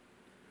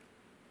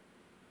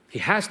 He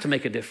has to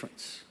make a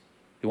difference.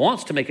 He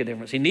wants to make a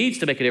difference. He needs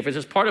to make a difference.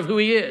 It's part of who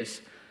he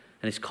is.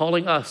 And he's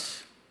calling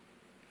us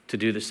to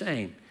do the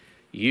same.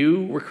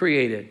 You were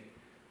created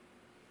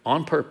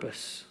on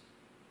purpose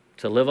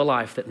to live a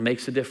life that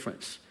makes a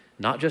difference,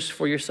 not just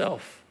for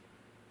yourself,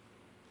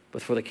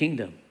 but for the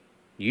kingdom.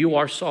 You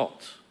are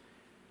salt.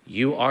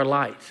 You are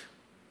light.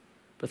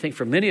 But I think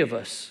for many of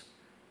us,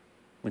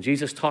 when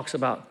Jesus talks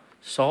about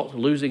salt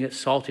losing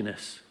its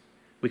saltiness,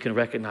 we can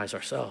recognize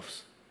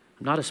ourselves.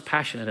 I'm not as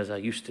passionate as I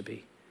used to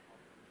be.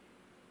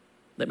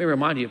 Let me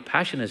remind you,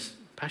 passion is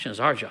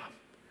our job.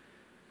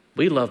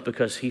 We love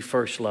because he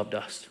first loved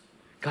us.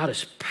 God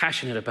is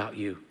passionate about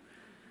you.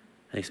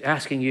 And he's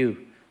asking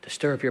you to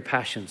stir up your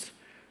passions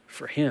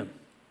for him.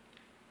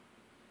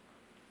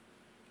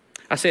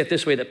 I say it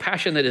this way, that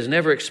passion that is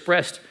never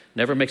expressed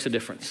never makes a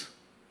difference.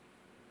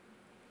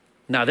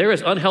 Now, there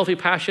is unhealthy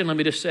passion. Let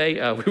me just say,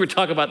 we were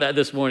talking about that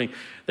this morning.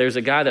 There's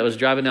a guy that was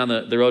driving down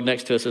the road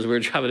next to us as we were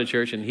driving to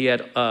church, and he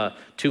had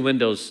 2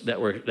 windows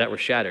that were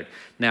shattered.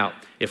 Now,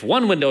 if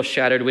one window's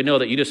shattered, we know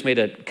that you just made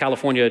a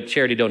California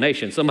charity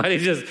donation. Somebody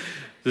just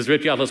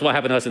ripped you off. That's what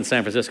happened to us in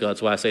San Francisco.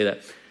 That's why I say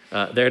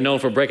that. They're known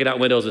for breaking out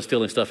windows and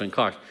stealing stuff in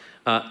cars.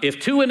 If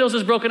 2 windows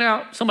is broken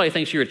out, somebody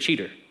thinks you're a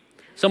cheater.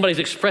 Somebody's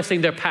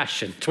expressing their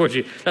passion towards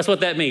you. That's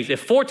what that means.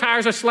 If 4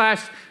 tires are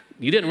slashed,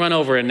 you didn't run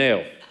over a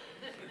nail.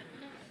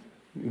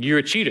 You're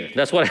a cheater.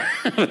 That's what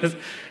happens.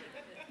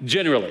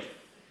 Generally.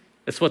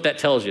 That's what that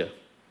tells you.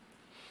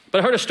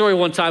 But I heard a story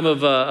one time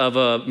of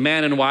a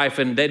man and wife,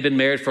 and they'd been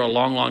married for a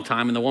long, long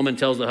time, and the woman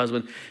tells the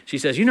husband, she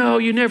says, you know,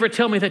 you never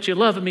tell me that you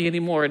love me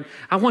anymore, and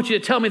I want you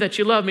to tell me that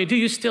you love me. Do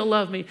you still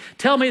love me?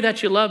 Tell me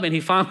that you love me. And he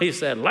finally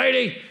said,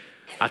 lady,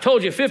 I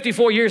told you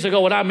 54 years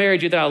ago when I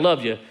married you that I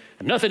loved you,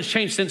 and nothing's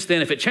changed since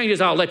then. If it changes,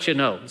 I'll let you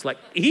know. It's like,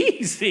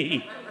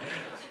 easy.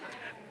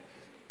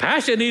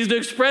 Passion needs to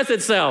express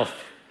itself.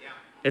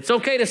 It's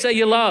okay to say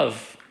you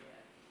love.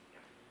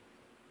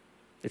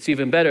 It's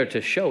even better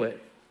to show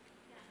it.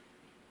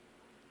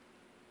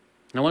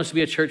 And I want us to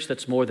be a church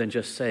that's more than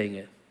just saying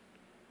it.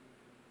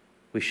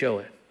 We show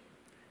it.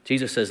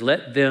 Jesus says,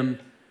 let them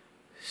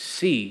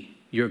see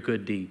your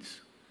good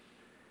deeds.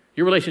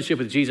 Your relationship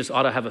with Jesus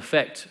ought to have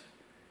effect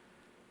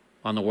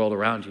on the world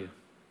around you.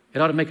 It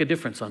ought to make a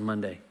difference on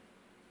Monday.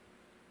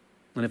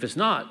 And if it's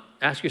not,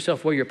 ask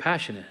yourself where your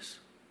passion is.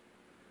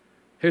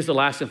 Here's the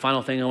last and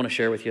final thing I want to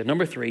share with you.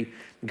 Number 3,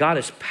 God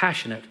is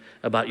passionate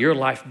about your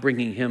life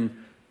bringing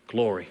him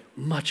glory,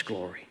 much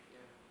glory.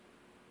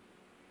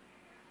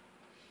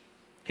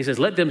 He says,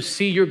 let them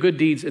see your good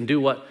deeds and do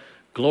what?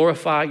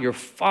 Glorify your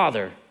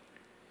Father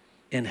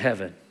in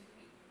heaven.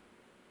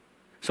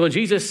 So when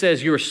Jesus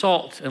says you're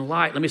salt and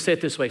light, let me say it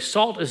this way.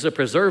 Salt is a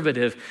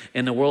preservative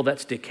in a world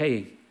that's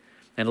decaying.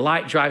 And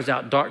light drives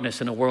out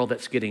darkness in a world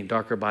that's getting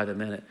darker by the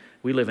minute.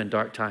 We live in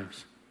dark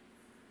times.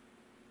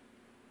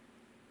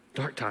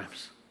 Dark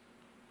times.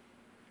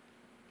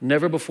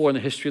 Never before in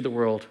the history of the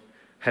world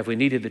have we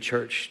needed the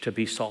church to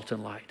be salt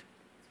and light.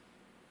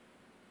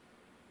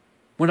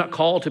 We're not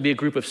called to be a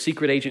group of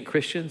secret agent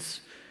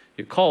Christians.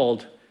 You're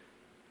called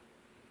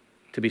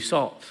to be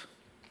salt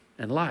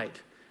and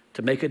light,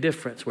 to make a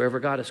difference wherever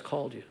God has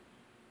called you.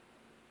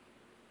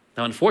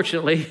 Now,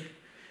 unfortunately,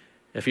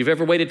 if you've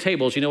ever waited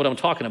tables, you know what I'm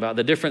talking about.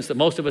 The difference that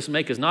most of us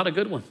make is not a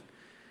good one,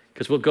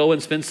 because we'll go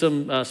and spend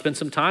some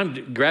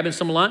time grabbing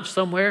some lunch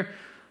somewhere,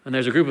 and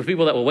there's a group of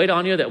people that will wait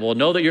on you that will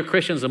know that you're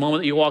Christians the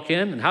moment that you walk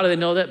in. And how do they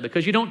know that?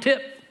 Because you don't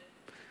tip.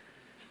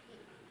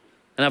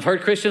 And I've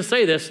heard Christians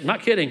say this, I'm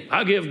not kidding.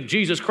 I give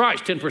Jesus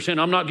Christ 10%.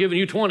 I'm not giving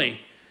you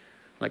 20.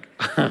 Like,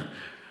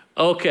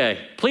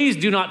 okay, please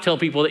do not tell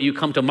people that you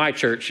come to my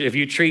church if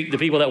you treat the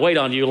people that wait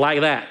on you like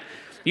that.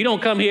 You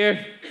don't come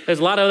here. There's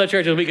a lot of other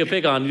churches we can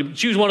pick on. You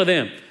choose one of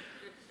them.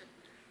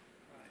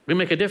 We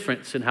make a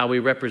difference in how we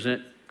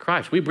represent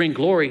Christ. We bring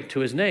glory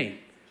to his name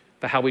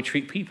by how we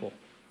treat people.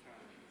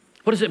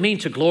 What does it mean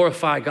to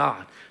glorify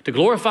God? To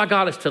glorify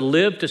God is to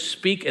live, to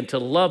speak, and to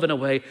love in a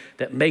way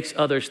that makes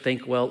others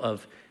think well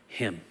of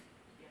him.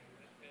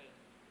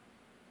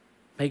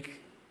 Make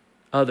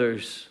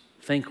others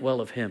think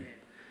well of him.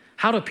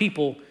 How do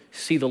people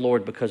see the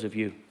Lord because of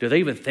you? Do they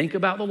even think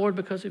about the Lord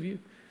because of you?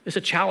 It's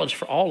a challenge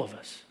for all of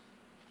us.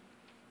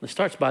 It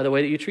starts by the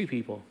way that you treat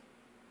people,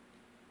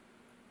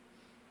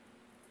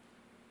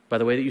 by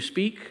the way that you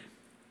speak,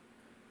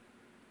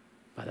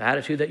 by the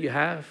attitude that you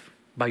have,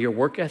 by your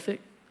work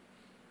ethic,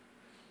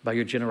 by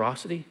your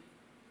generosity,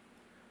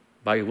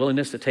 by your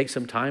willingness to take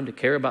some time to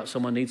care about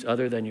someone's needs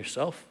other than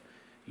yourself.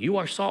 You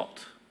are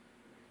salt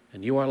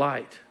and you are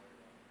light.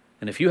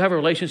 And if you have a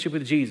relationship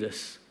with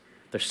Jesus,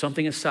 there's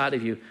something inside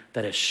of you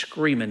that is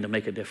screaming to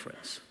make a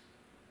difference.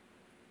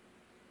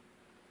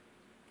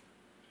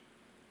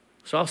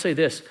 So I'll say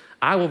this,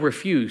 I will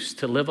refuse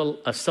to live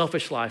a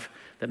selfish life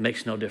that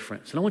makes no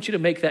difference. And I want you to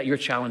make that your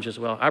challenge as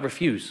well. I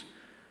refuse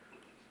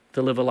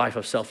to live a life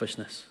of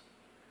selfishness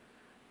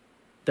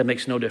that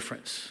makes no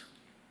difference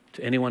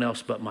to anyone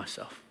else but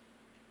myself.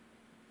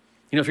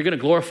 You know, if you're going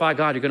to glorify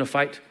God, you're going to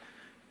fight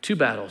 2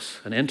 battles,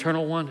 an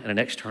internal one and an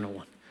external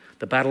one.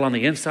 The battle on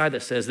the inside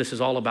that says, this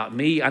is all about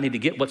me. I need to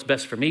get what's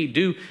best for me,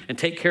 do and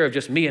take care of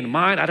just me and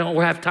mine. I don't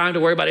have time to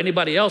worry about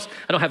anybody else.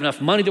 I don't have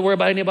enough money to worry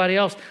about anybody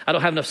else. I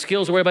don't have enough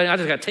skills to worry about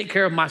anybody. I just got to take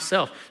care of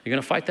myself. You're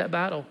going to fight that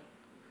battle.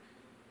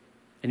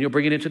 And you'll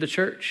bring it into the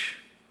church.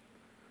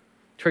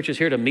 Church is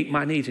here to meet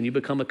my needs, and you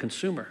become a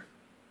consumer.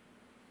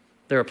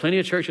 There are plenty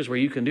of churches where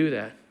you can do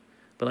that.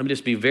 But let me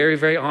just be very,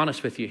 very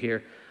honest with you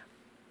here.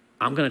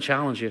 I'm going to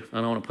challenge you,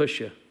 and I want to push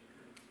you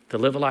to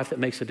live a life that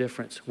makes a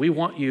difference. We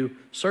want you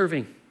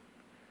serving.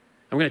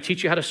 I'm going to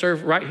teach you how to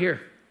serve right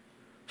here.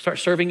 Start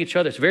serving each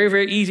other. It's very,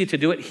 very easy to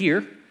do it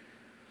here.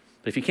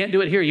 But if you can't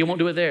do it here, you won't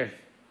do it there.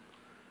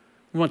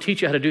 We want to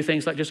teach you how to do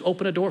things like just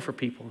open a door for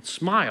people,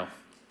 smile,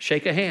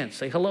 shake a hand,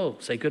 say hello,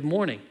 say good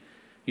morning.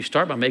 You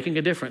start by making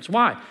a difference.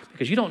 Why?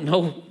 Because you don't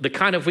know the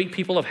kind of week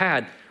people have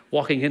had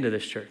walking into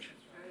this church.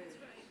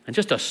 And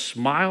just a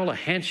smile, a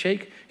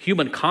handshake,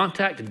 human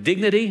contact,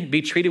 dignity,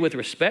 be treated with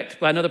respect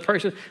by another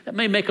person, that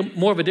may make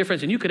more of a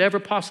difference than you could ever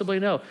possibly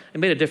know. It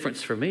made a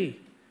difference for me.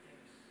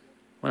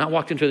 When I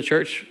walked into the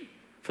church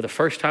for the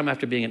first time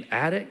after being an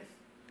addict,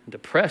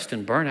 depressed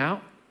and burnt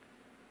out,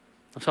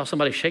 I saw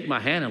somebody shake my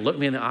hand and look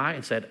me in the eye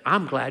and said,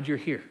 I'm glad you're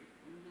here.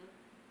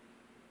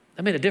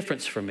 That made a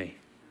difference for me.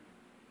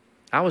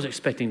 I was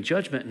expecting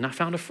judgment, and I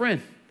found a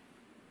friend.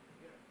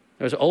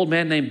 There was an old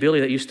man named Billy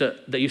that used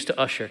to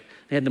usher.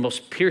 He had the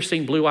most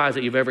piercing blue eyes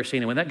that you've ever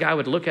seen. And when that guy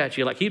would look at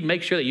you, like he'd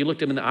make sure that you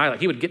looked him in the eye, like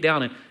he would get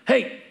down and,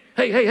 hey,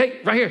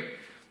 right here.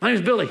 My name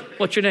is Billy.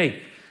 What's your name?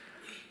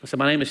 I said,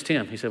 my name is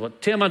Tim. He said, well,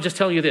 Tim, I'm just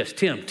telling you this.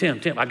 Tim,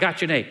 I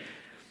got your name.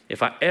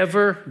 If I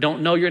ever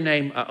don't know your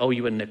name, I owe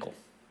you a nickel.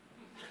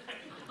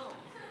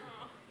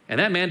 And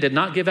that man did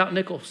not give out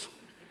nickels.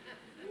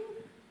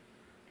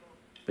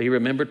 But he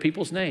remembered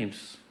people's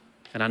names.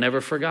 And I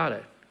never forgot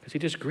it because he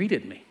just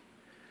greeted me.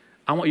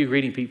 I want you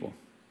greeting people.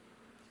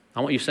 I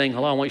want you saying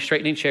hello. I want you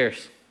straightening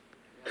chairs.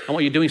 I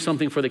want you doing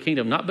something for the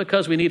kingdom. Not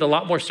because we need a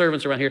lot more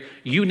servants around here.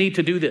 You need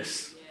to do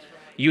this.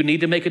 You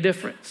need to make a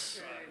difference.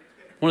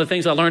 One of the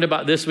things I learned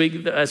about this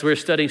week as we were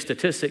studying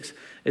statistics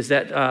is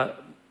that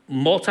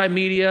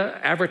multimedia,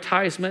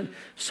 advertisement,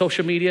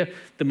 social media,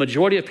 the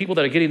majority of people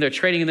that are getting their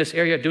training in this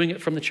area are doing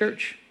it from the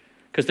church.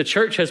 Because the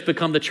church has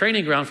become the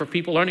training ground for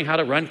people learning how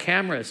to run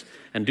cameras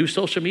and do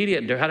social media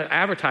and how to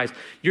advertise.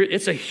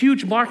 It's a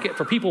huge market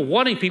for people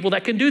wanting people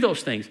that can do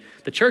those things.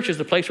 The church is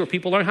the place where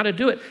people learn how to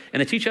do it, and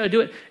they teach you how to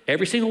do it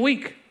every single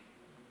week.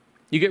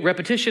 You get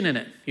repetition in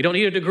it. You don't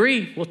need a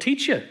degree. We'll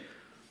teach you.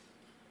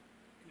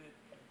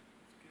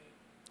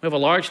 We have a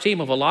large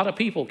team of a lot of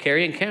people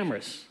carrying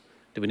cameras.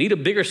 Do we need a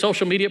bigger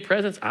social media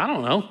presence? I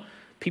don't know.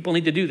 People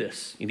need to do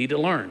this. You need to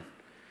learn.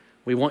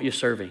 We want you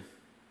serving.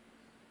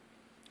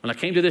 When I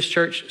came to this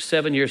church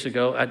 7 years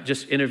ago, I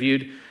just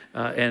interviewed,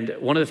 and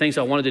one of the things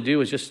I wanted to do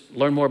was just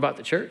learn more about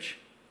the church.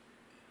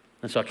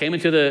 And so I came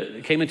into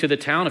the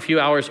town a few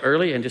hours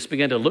early and just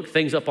began to look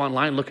things up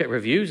online, look at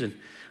reviews, and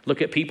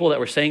look at people that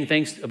were saying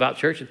things about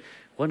church. And it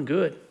wasn't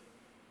good.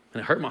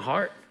 And it hurt my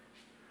heart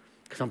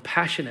because I'm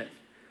passionate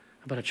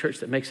about a church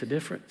that makes a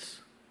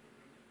difference.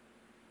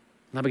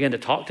 And I began to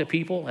talk to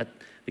people at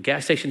the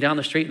gas station down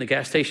the street and the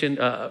gas station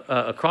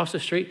across the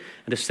street,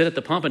 and to sit at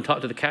the pump and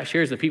talk to the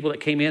cashiers, the people that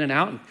came in and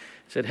out, and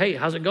said, hey,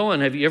 how's it going?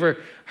 Have you ever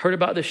heard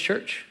about this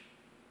church?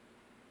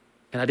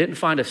 And I didn't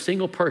find a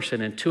single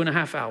person in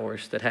 2.5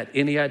 hours that had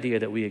any idea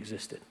that we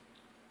existed.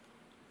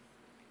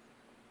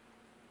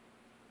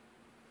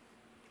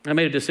 I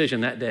made a decision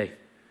that day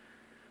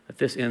that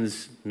this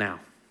ends now.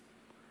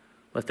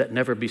 Let that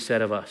never be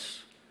said of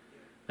us,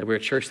 that we're a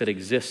church that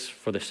exists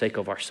for the sake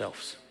of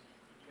ourselves.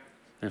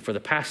 And for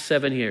the past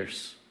 7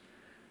 years,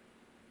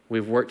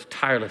 we've worked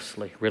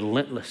tirelessly,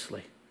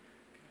 relentlessly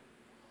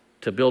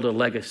to build a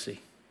legacy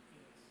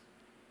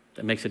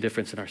that makes a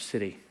difference in our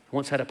city. I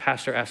once had a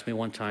pastor ask me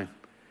one time,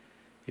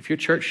 if your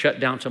church shut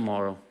down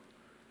tomorrow,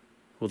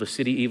 will the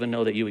city even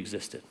know that you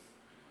existed?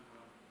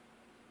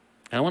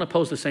 And I want to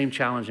pose the same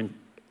challenge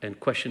and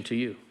question to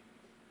you.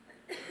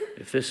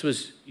 If this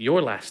was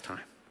your last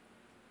time,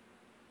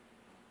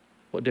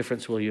 what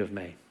difference will you have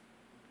made?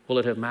 Will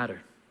it have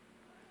mattered?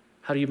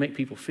 How do you make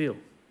people feel?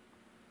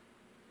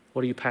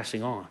 What are you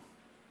passing on?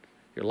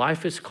 Your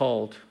life is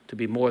called to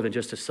be more than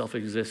just a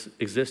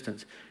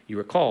self-existence. You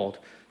are called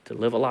to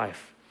live a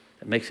life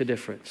that makes a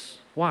difference.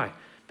 Why?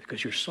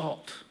 Because you're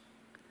salt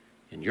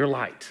and you're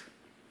light.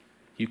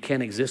 You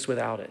can't exist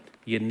without it.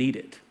 You need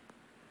it.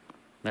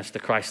 That's the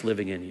Christ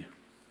living in you.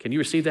 Can you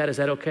receive that? Is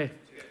that okay?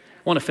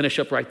 I want to finish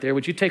up right there.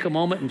 Would you take a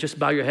moment and just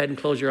bow your head and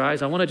close your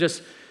eyes? I want to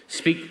just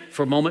speak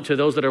for a moment to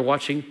those that are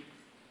watching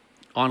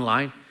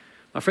online.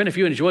 My friend, if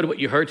you enjoyed what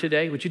you heard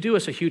today, would you do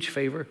us a huge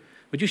favor?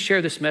 Would you share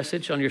this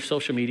message on your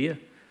social media?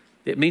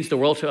 It means the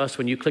world to us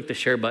when you click the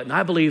share button.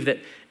 I believe that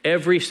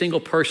every single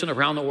person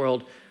around the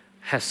world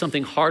has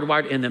something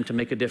hardwired in them to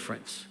make a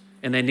difference,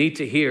 and they need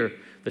to hear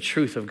the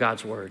truth of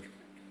God's word.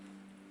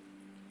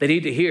 They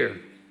need to hear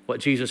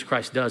what Jesus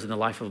Christ does in the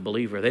life of a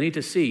believer. They need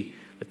to see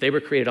that they were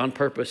created on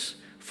purpose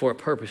for a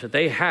purpose, that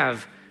they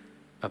have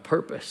a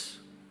purpose,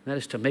 and that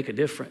is to make a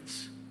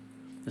difference.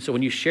 And so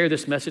when you share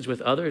this message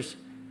with others,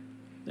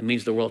 it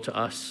means the world to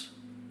us.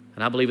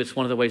 And I believe it's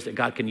one of the ways that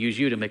God can use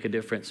you to make a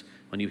difference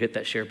when you hit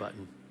that share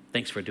button.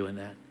 Thanks for doing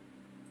that.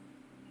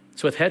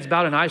 So with heads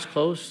bowed and eyes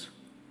closed,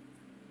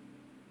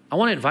 I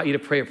want to invite you to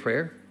pray a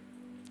prayer.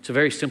 It's a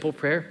very simple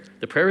prayer.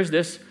 The prayer is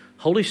this: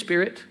 Holy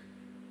Spirit,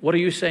 what are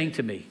you saying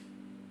to me?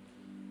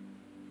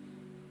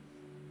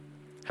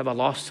 Have I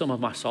lost some of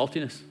my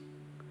saltiness?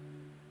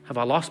 Have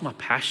I lost my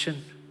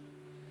passion?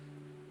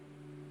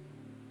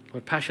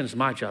 Lord, passion is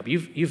my job.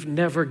 You've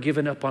never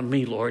given up on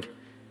me, Lord.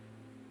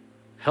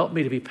 Help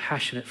me to be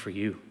passionate for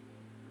you.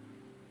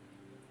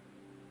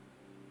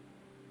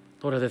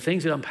 Lord, are the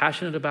things that I'm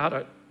passionate about,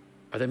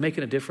 are they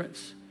making a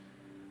difference?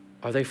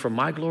 Are they for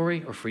my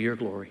glory or for your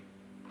glory?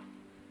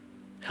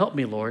 Help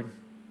me, Lord,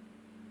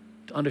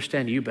 to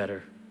understand you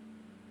better,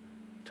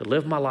 to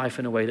live my life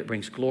in a way that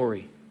brings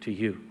glory to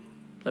you.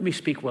 Let me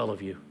speak well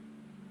of you.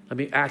 Let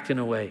me act in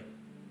a way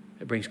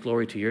that brings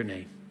glory to your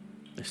name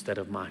instead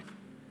of mine.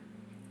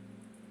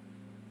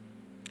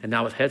 And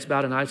now with heads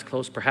bowed and eyes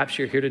closed, perhaps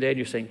you're here today and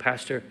you're saying,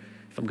 Pastor,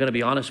 if I'm going to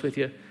be honest with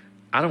you,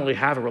 I don't really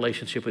have a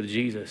relationship with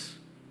Jesus.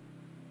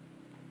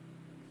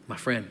 My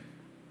friend,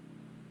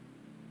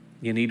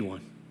 you need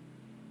one.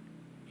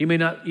 You may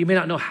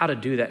not know how to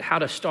do that, how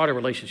to start a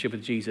relationship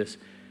with Jesus.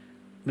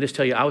 Let me just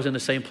tell you, I was in the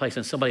same place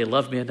and somebody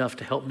loved me enough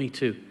to help me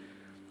too.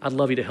 I'd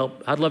love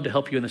to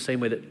help you in the same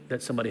way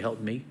that somebody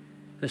helped me.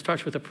 And it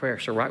starts with a prayer.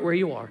 So right where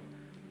you are,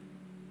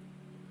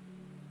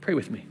 pray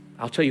with me.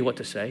 I'll tell you what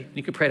to say.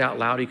 You can pray it out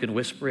loud. You can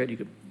whisper it.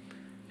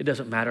 It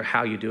doesn't matter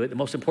how you do it. The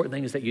most important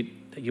thing is that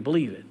you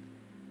believe it.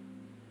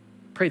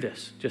 Pray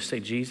this. Just say,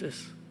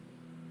 Jesus,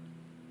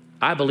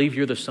 I believe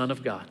you're the Son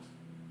of God.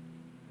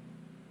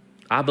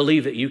 I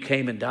believe that you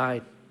came and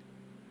died.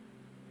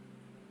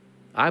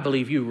 I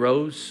believe you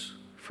rose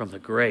from the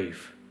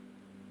grave.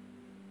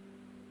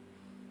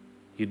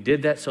 You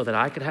did that so that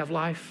I could have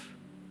life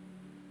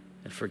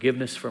and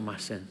forgiveness for my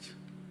sins.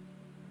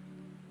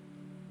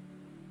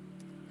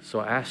 So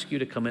I ask you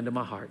to come into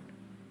my heart.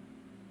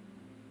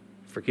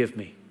 Forgive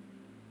me.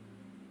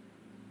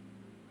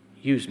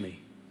 Use me.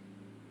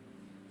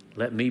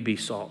 Let me be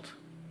salt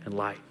and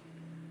light.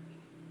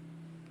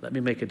 Let me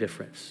make a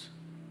difference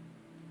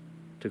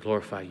to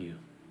glorify you.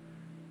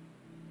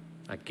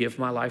 I give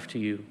my life to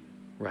you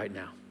right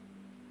now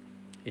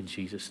in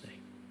Jesus'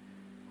 name.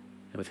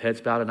 And with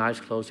heads bowed and eyes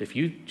closed, if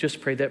you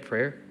just prayed that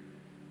prayer,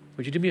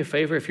 would you do me a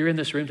favor? If you're in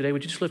this room today,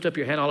 would you just lift up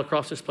your hand all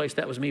across this place?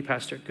 That was me,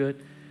 Pastor.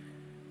 Good.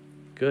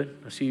 Good.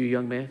 I see you,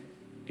 young man.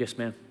 Yes,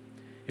 ma'am.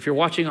 If you're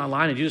watching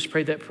online and you just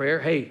prayed that prayer,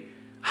 hey,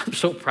 I'm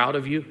so proud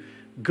of you.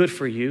 Good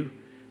for you.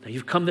 Now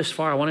you've come this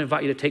far. I want to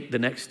invite you to take the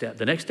next step.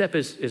 The next step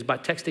is by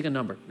texting a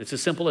number. It's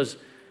as simple as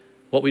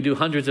what we do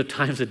hundreds of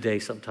times a day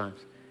sometimes.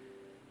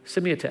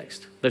 Send me a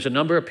text. There's a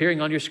number appearing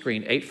on your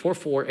screen,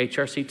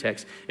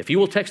 844-HRC-TEXT. If you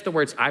will text the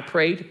words, I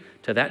prayed,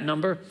 to that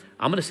number,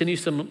 I'm going to send you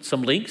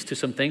some links to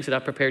some things that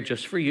I've prepared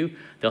just for you.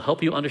 They'll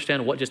help you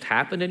understand what just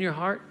happened in your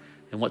heart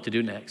and what to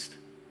do next.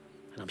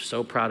 And I'm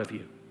so proud of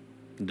you,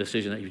 the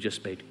decision that you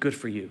just made. Good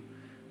for you.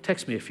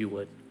 Text me if you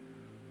would.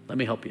 Let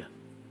me help you.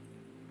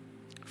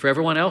 For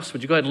everyone else,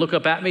 would you go ahead and look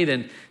up at me,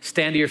 then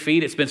stand to your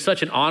feet. It's been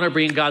such an honor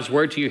bringing God's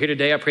word to you here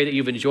today. I pray that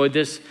you've enjoyed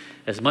this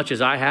as much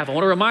as I have. I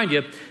want to remind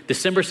you,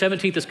 December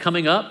 17th is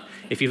coming up.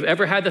 If you've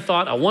ever had the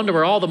thought, I wonder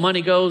where all the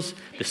money goes,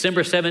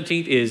 December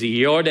 17th is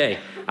your day.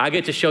 I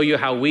get to show you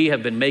how we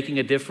have been making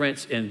a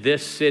difference in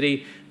this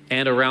city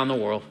and around the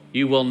world.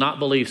 You will not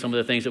believe some of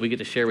the things that we get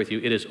to share with you.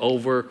 It is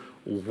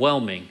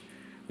overwhelming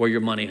where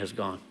your money has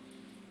gone.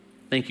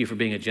 Thank you for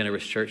being a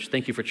generous church.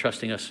 Thank you for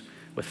trusting us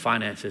with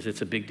finances.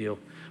 It's a big deal.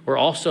 We're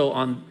also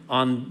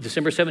on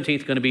December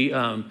 17th going to be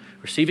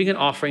receiving an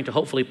offering to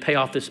hopefully pay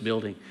off this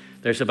building.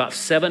 There's about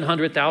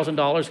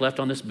 $700,000 left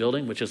on this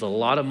building, which is a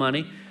lot of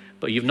money,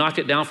 but you've knocked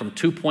it down from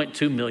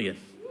 $2.2 million.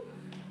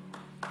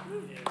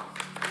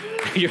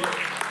 You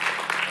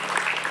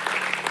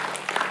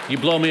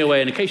blow me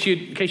away. And in case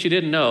you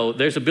didn't know,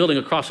 there's a building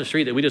across the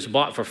street that we just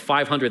bought for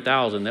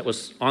 $500,000 that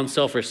was on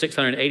sale for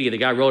 $680,000. The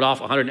guy wrote off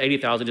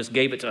 $180,000, just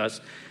gave it to us,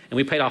 and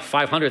we paid off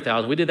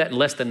 $500,000. We did that in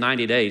less than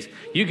 90 days.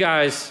 You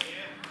guys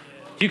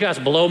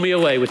blow me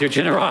away with your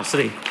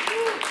generosity.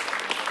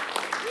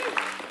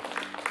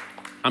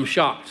 I'm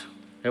shocked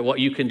at what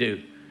you can do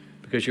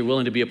because you're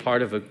willing to be a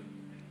part of a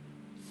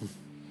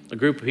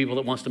group of people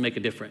that wants to make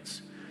a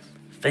difference.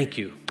 Thank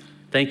you.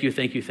 Thank you,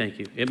 thank you, thank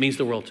you. It means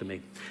the world to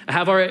me. I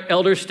have our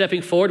elders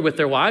stepping forward with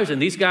their wives,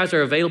 and these guys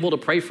are available to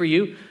pray for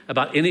you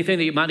about anything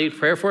that you might need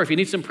prayer for. If you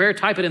need some prayer,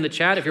 type it in the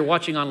chat. If you're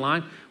watching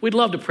online, we'd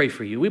love to pray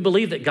for you. We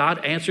believe that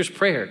God answers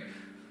prayer.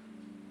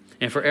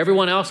 And for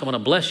everyone else, I want to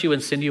bless you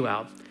and send you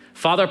out.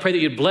 Father, I pray that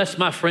you'd bless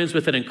my friends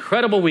with an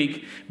incredible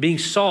week, being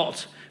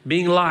salt,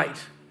 being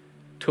light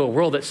to a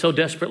world that so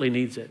desperately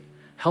needs it.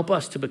 Help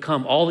us to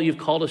become all that you've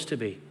called us to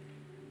be.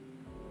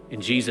 In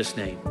Jesus'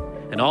 name.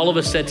 And all of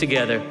us said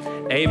together,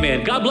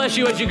 amen. God bless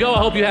you as you go. I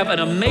hope you have an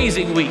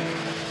amazing week.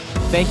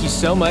 Thank you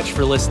so much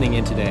for listening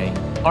in today.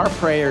 Our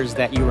prayer is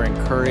that you are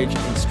encouraged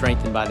and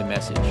strengthened by the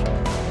message.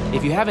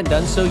 If you haven't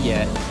done so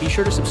yet, be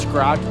sure to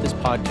subscribe to this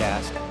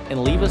podcast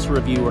and leave us a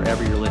review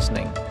wherever you're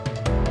listening.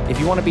 If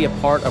you want to be a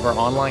part of our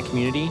online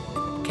community,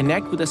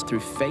 connect with us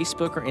through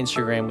Facebook or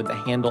Instagram with the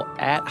handle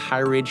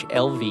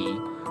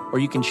 @HighRidgeLV, or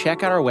you can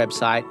check out our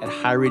website at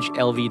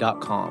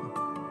highridgelv.com.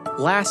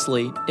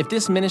 Lastly, if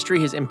this ministry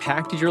has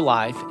impacted your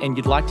life and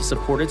you'd like to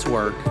support its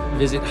work,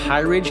 visit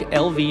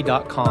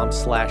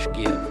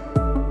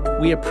highridgelv.com/give.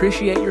 We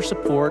appreciate your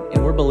support,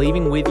 and we're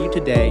believing with you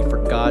today for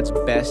God's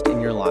best in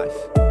your life.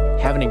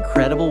 Have an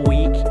incredible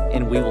week,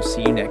 and we will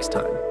see you next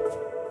time.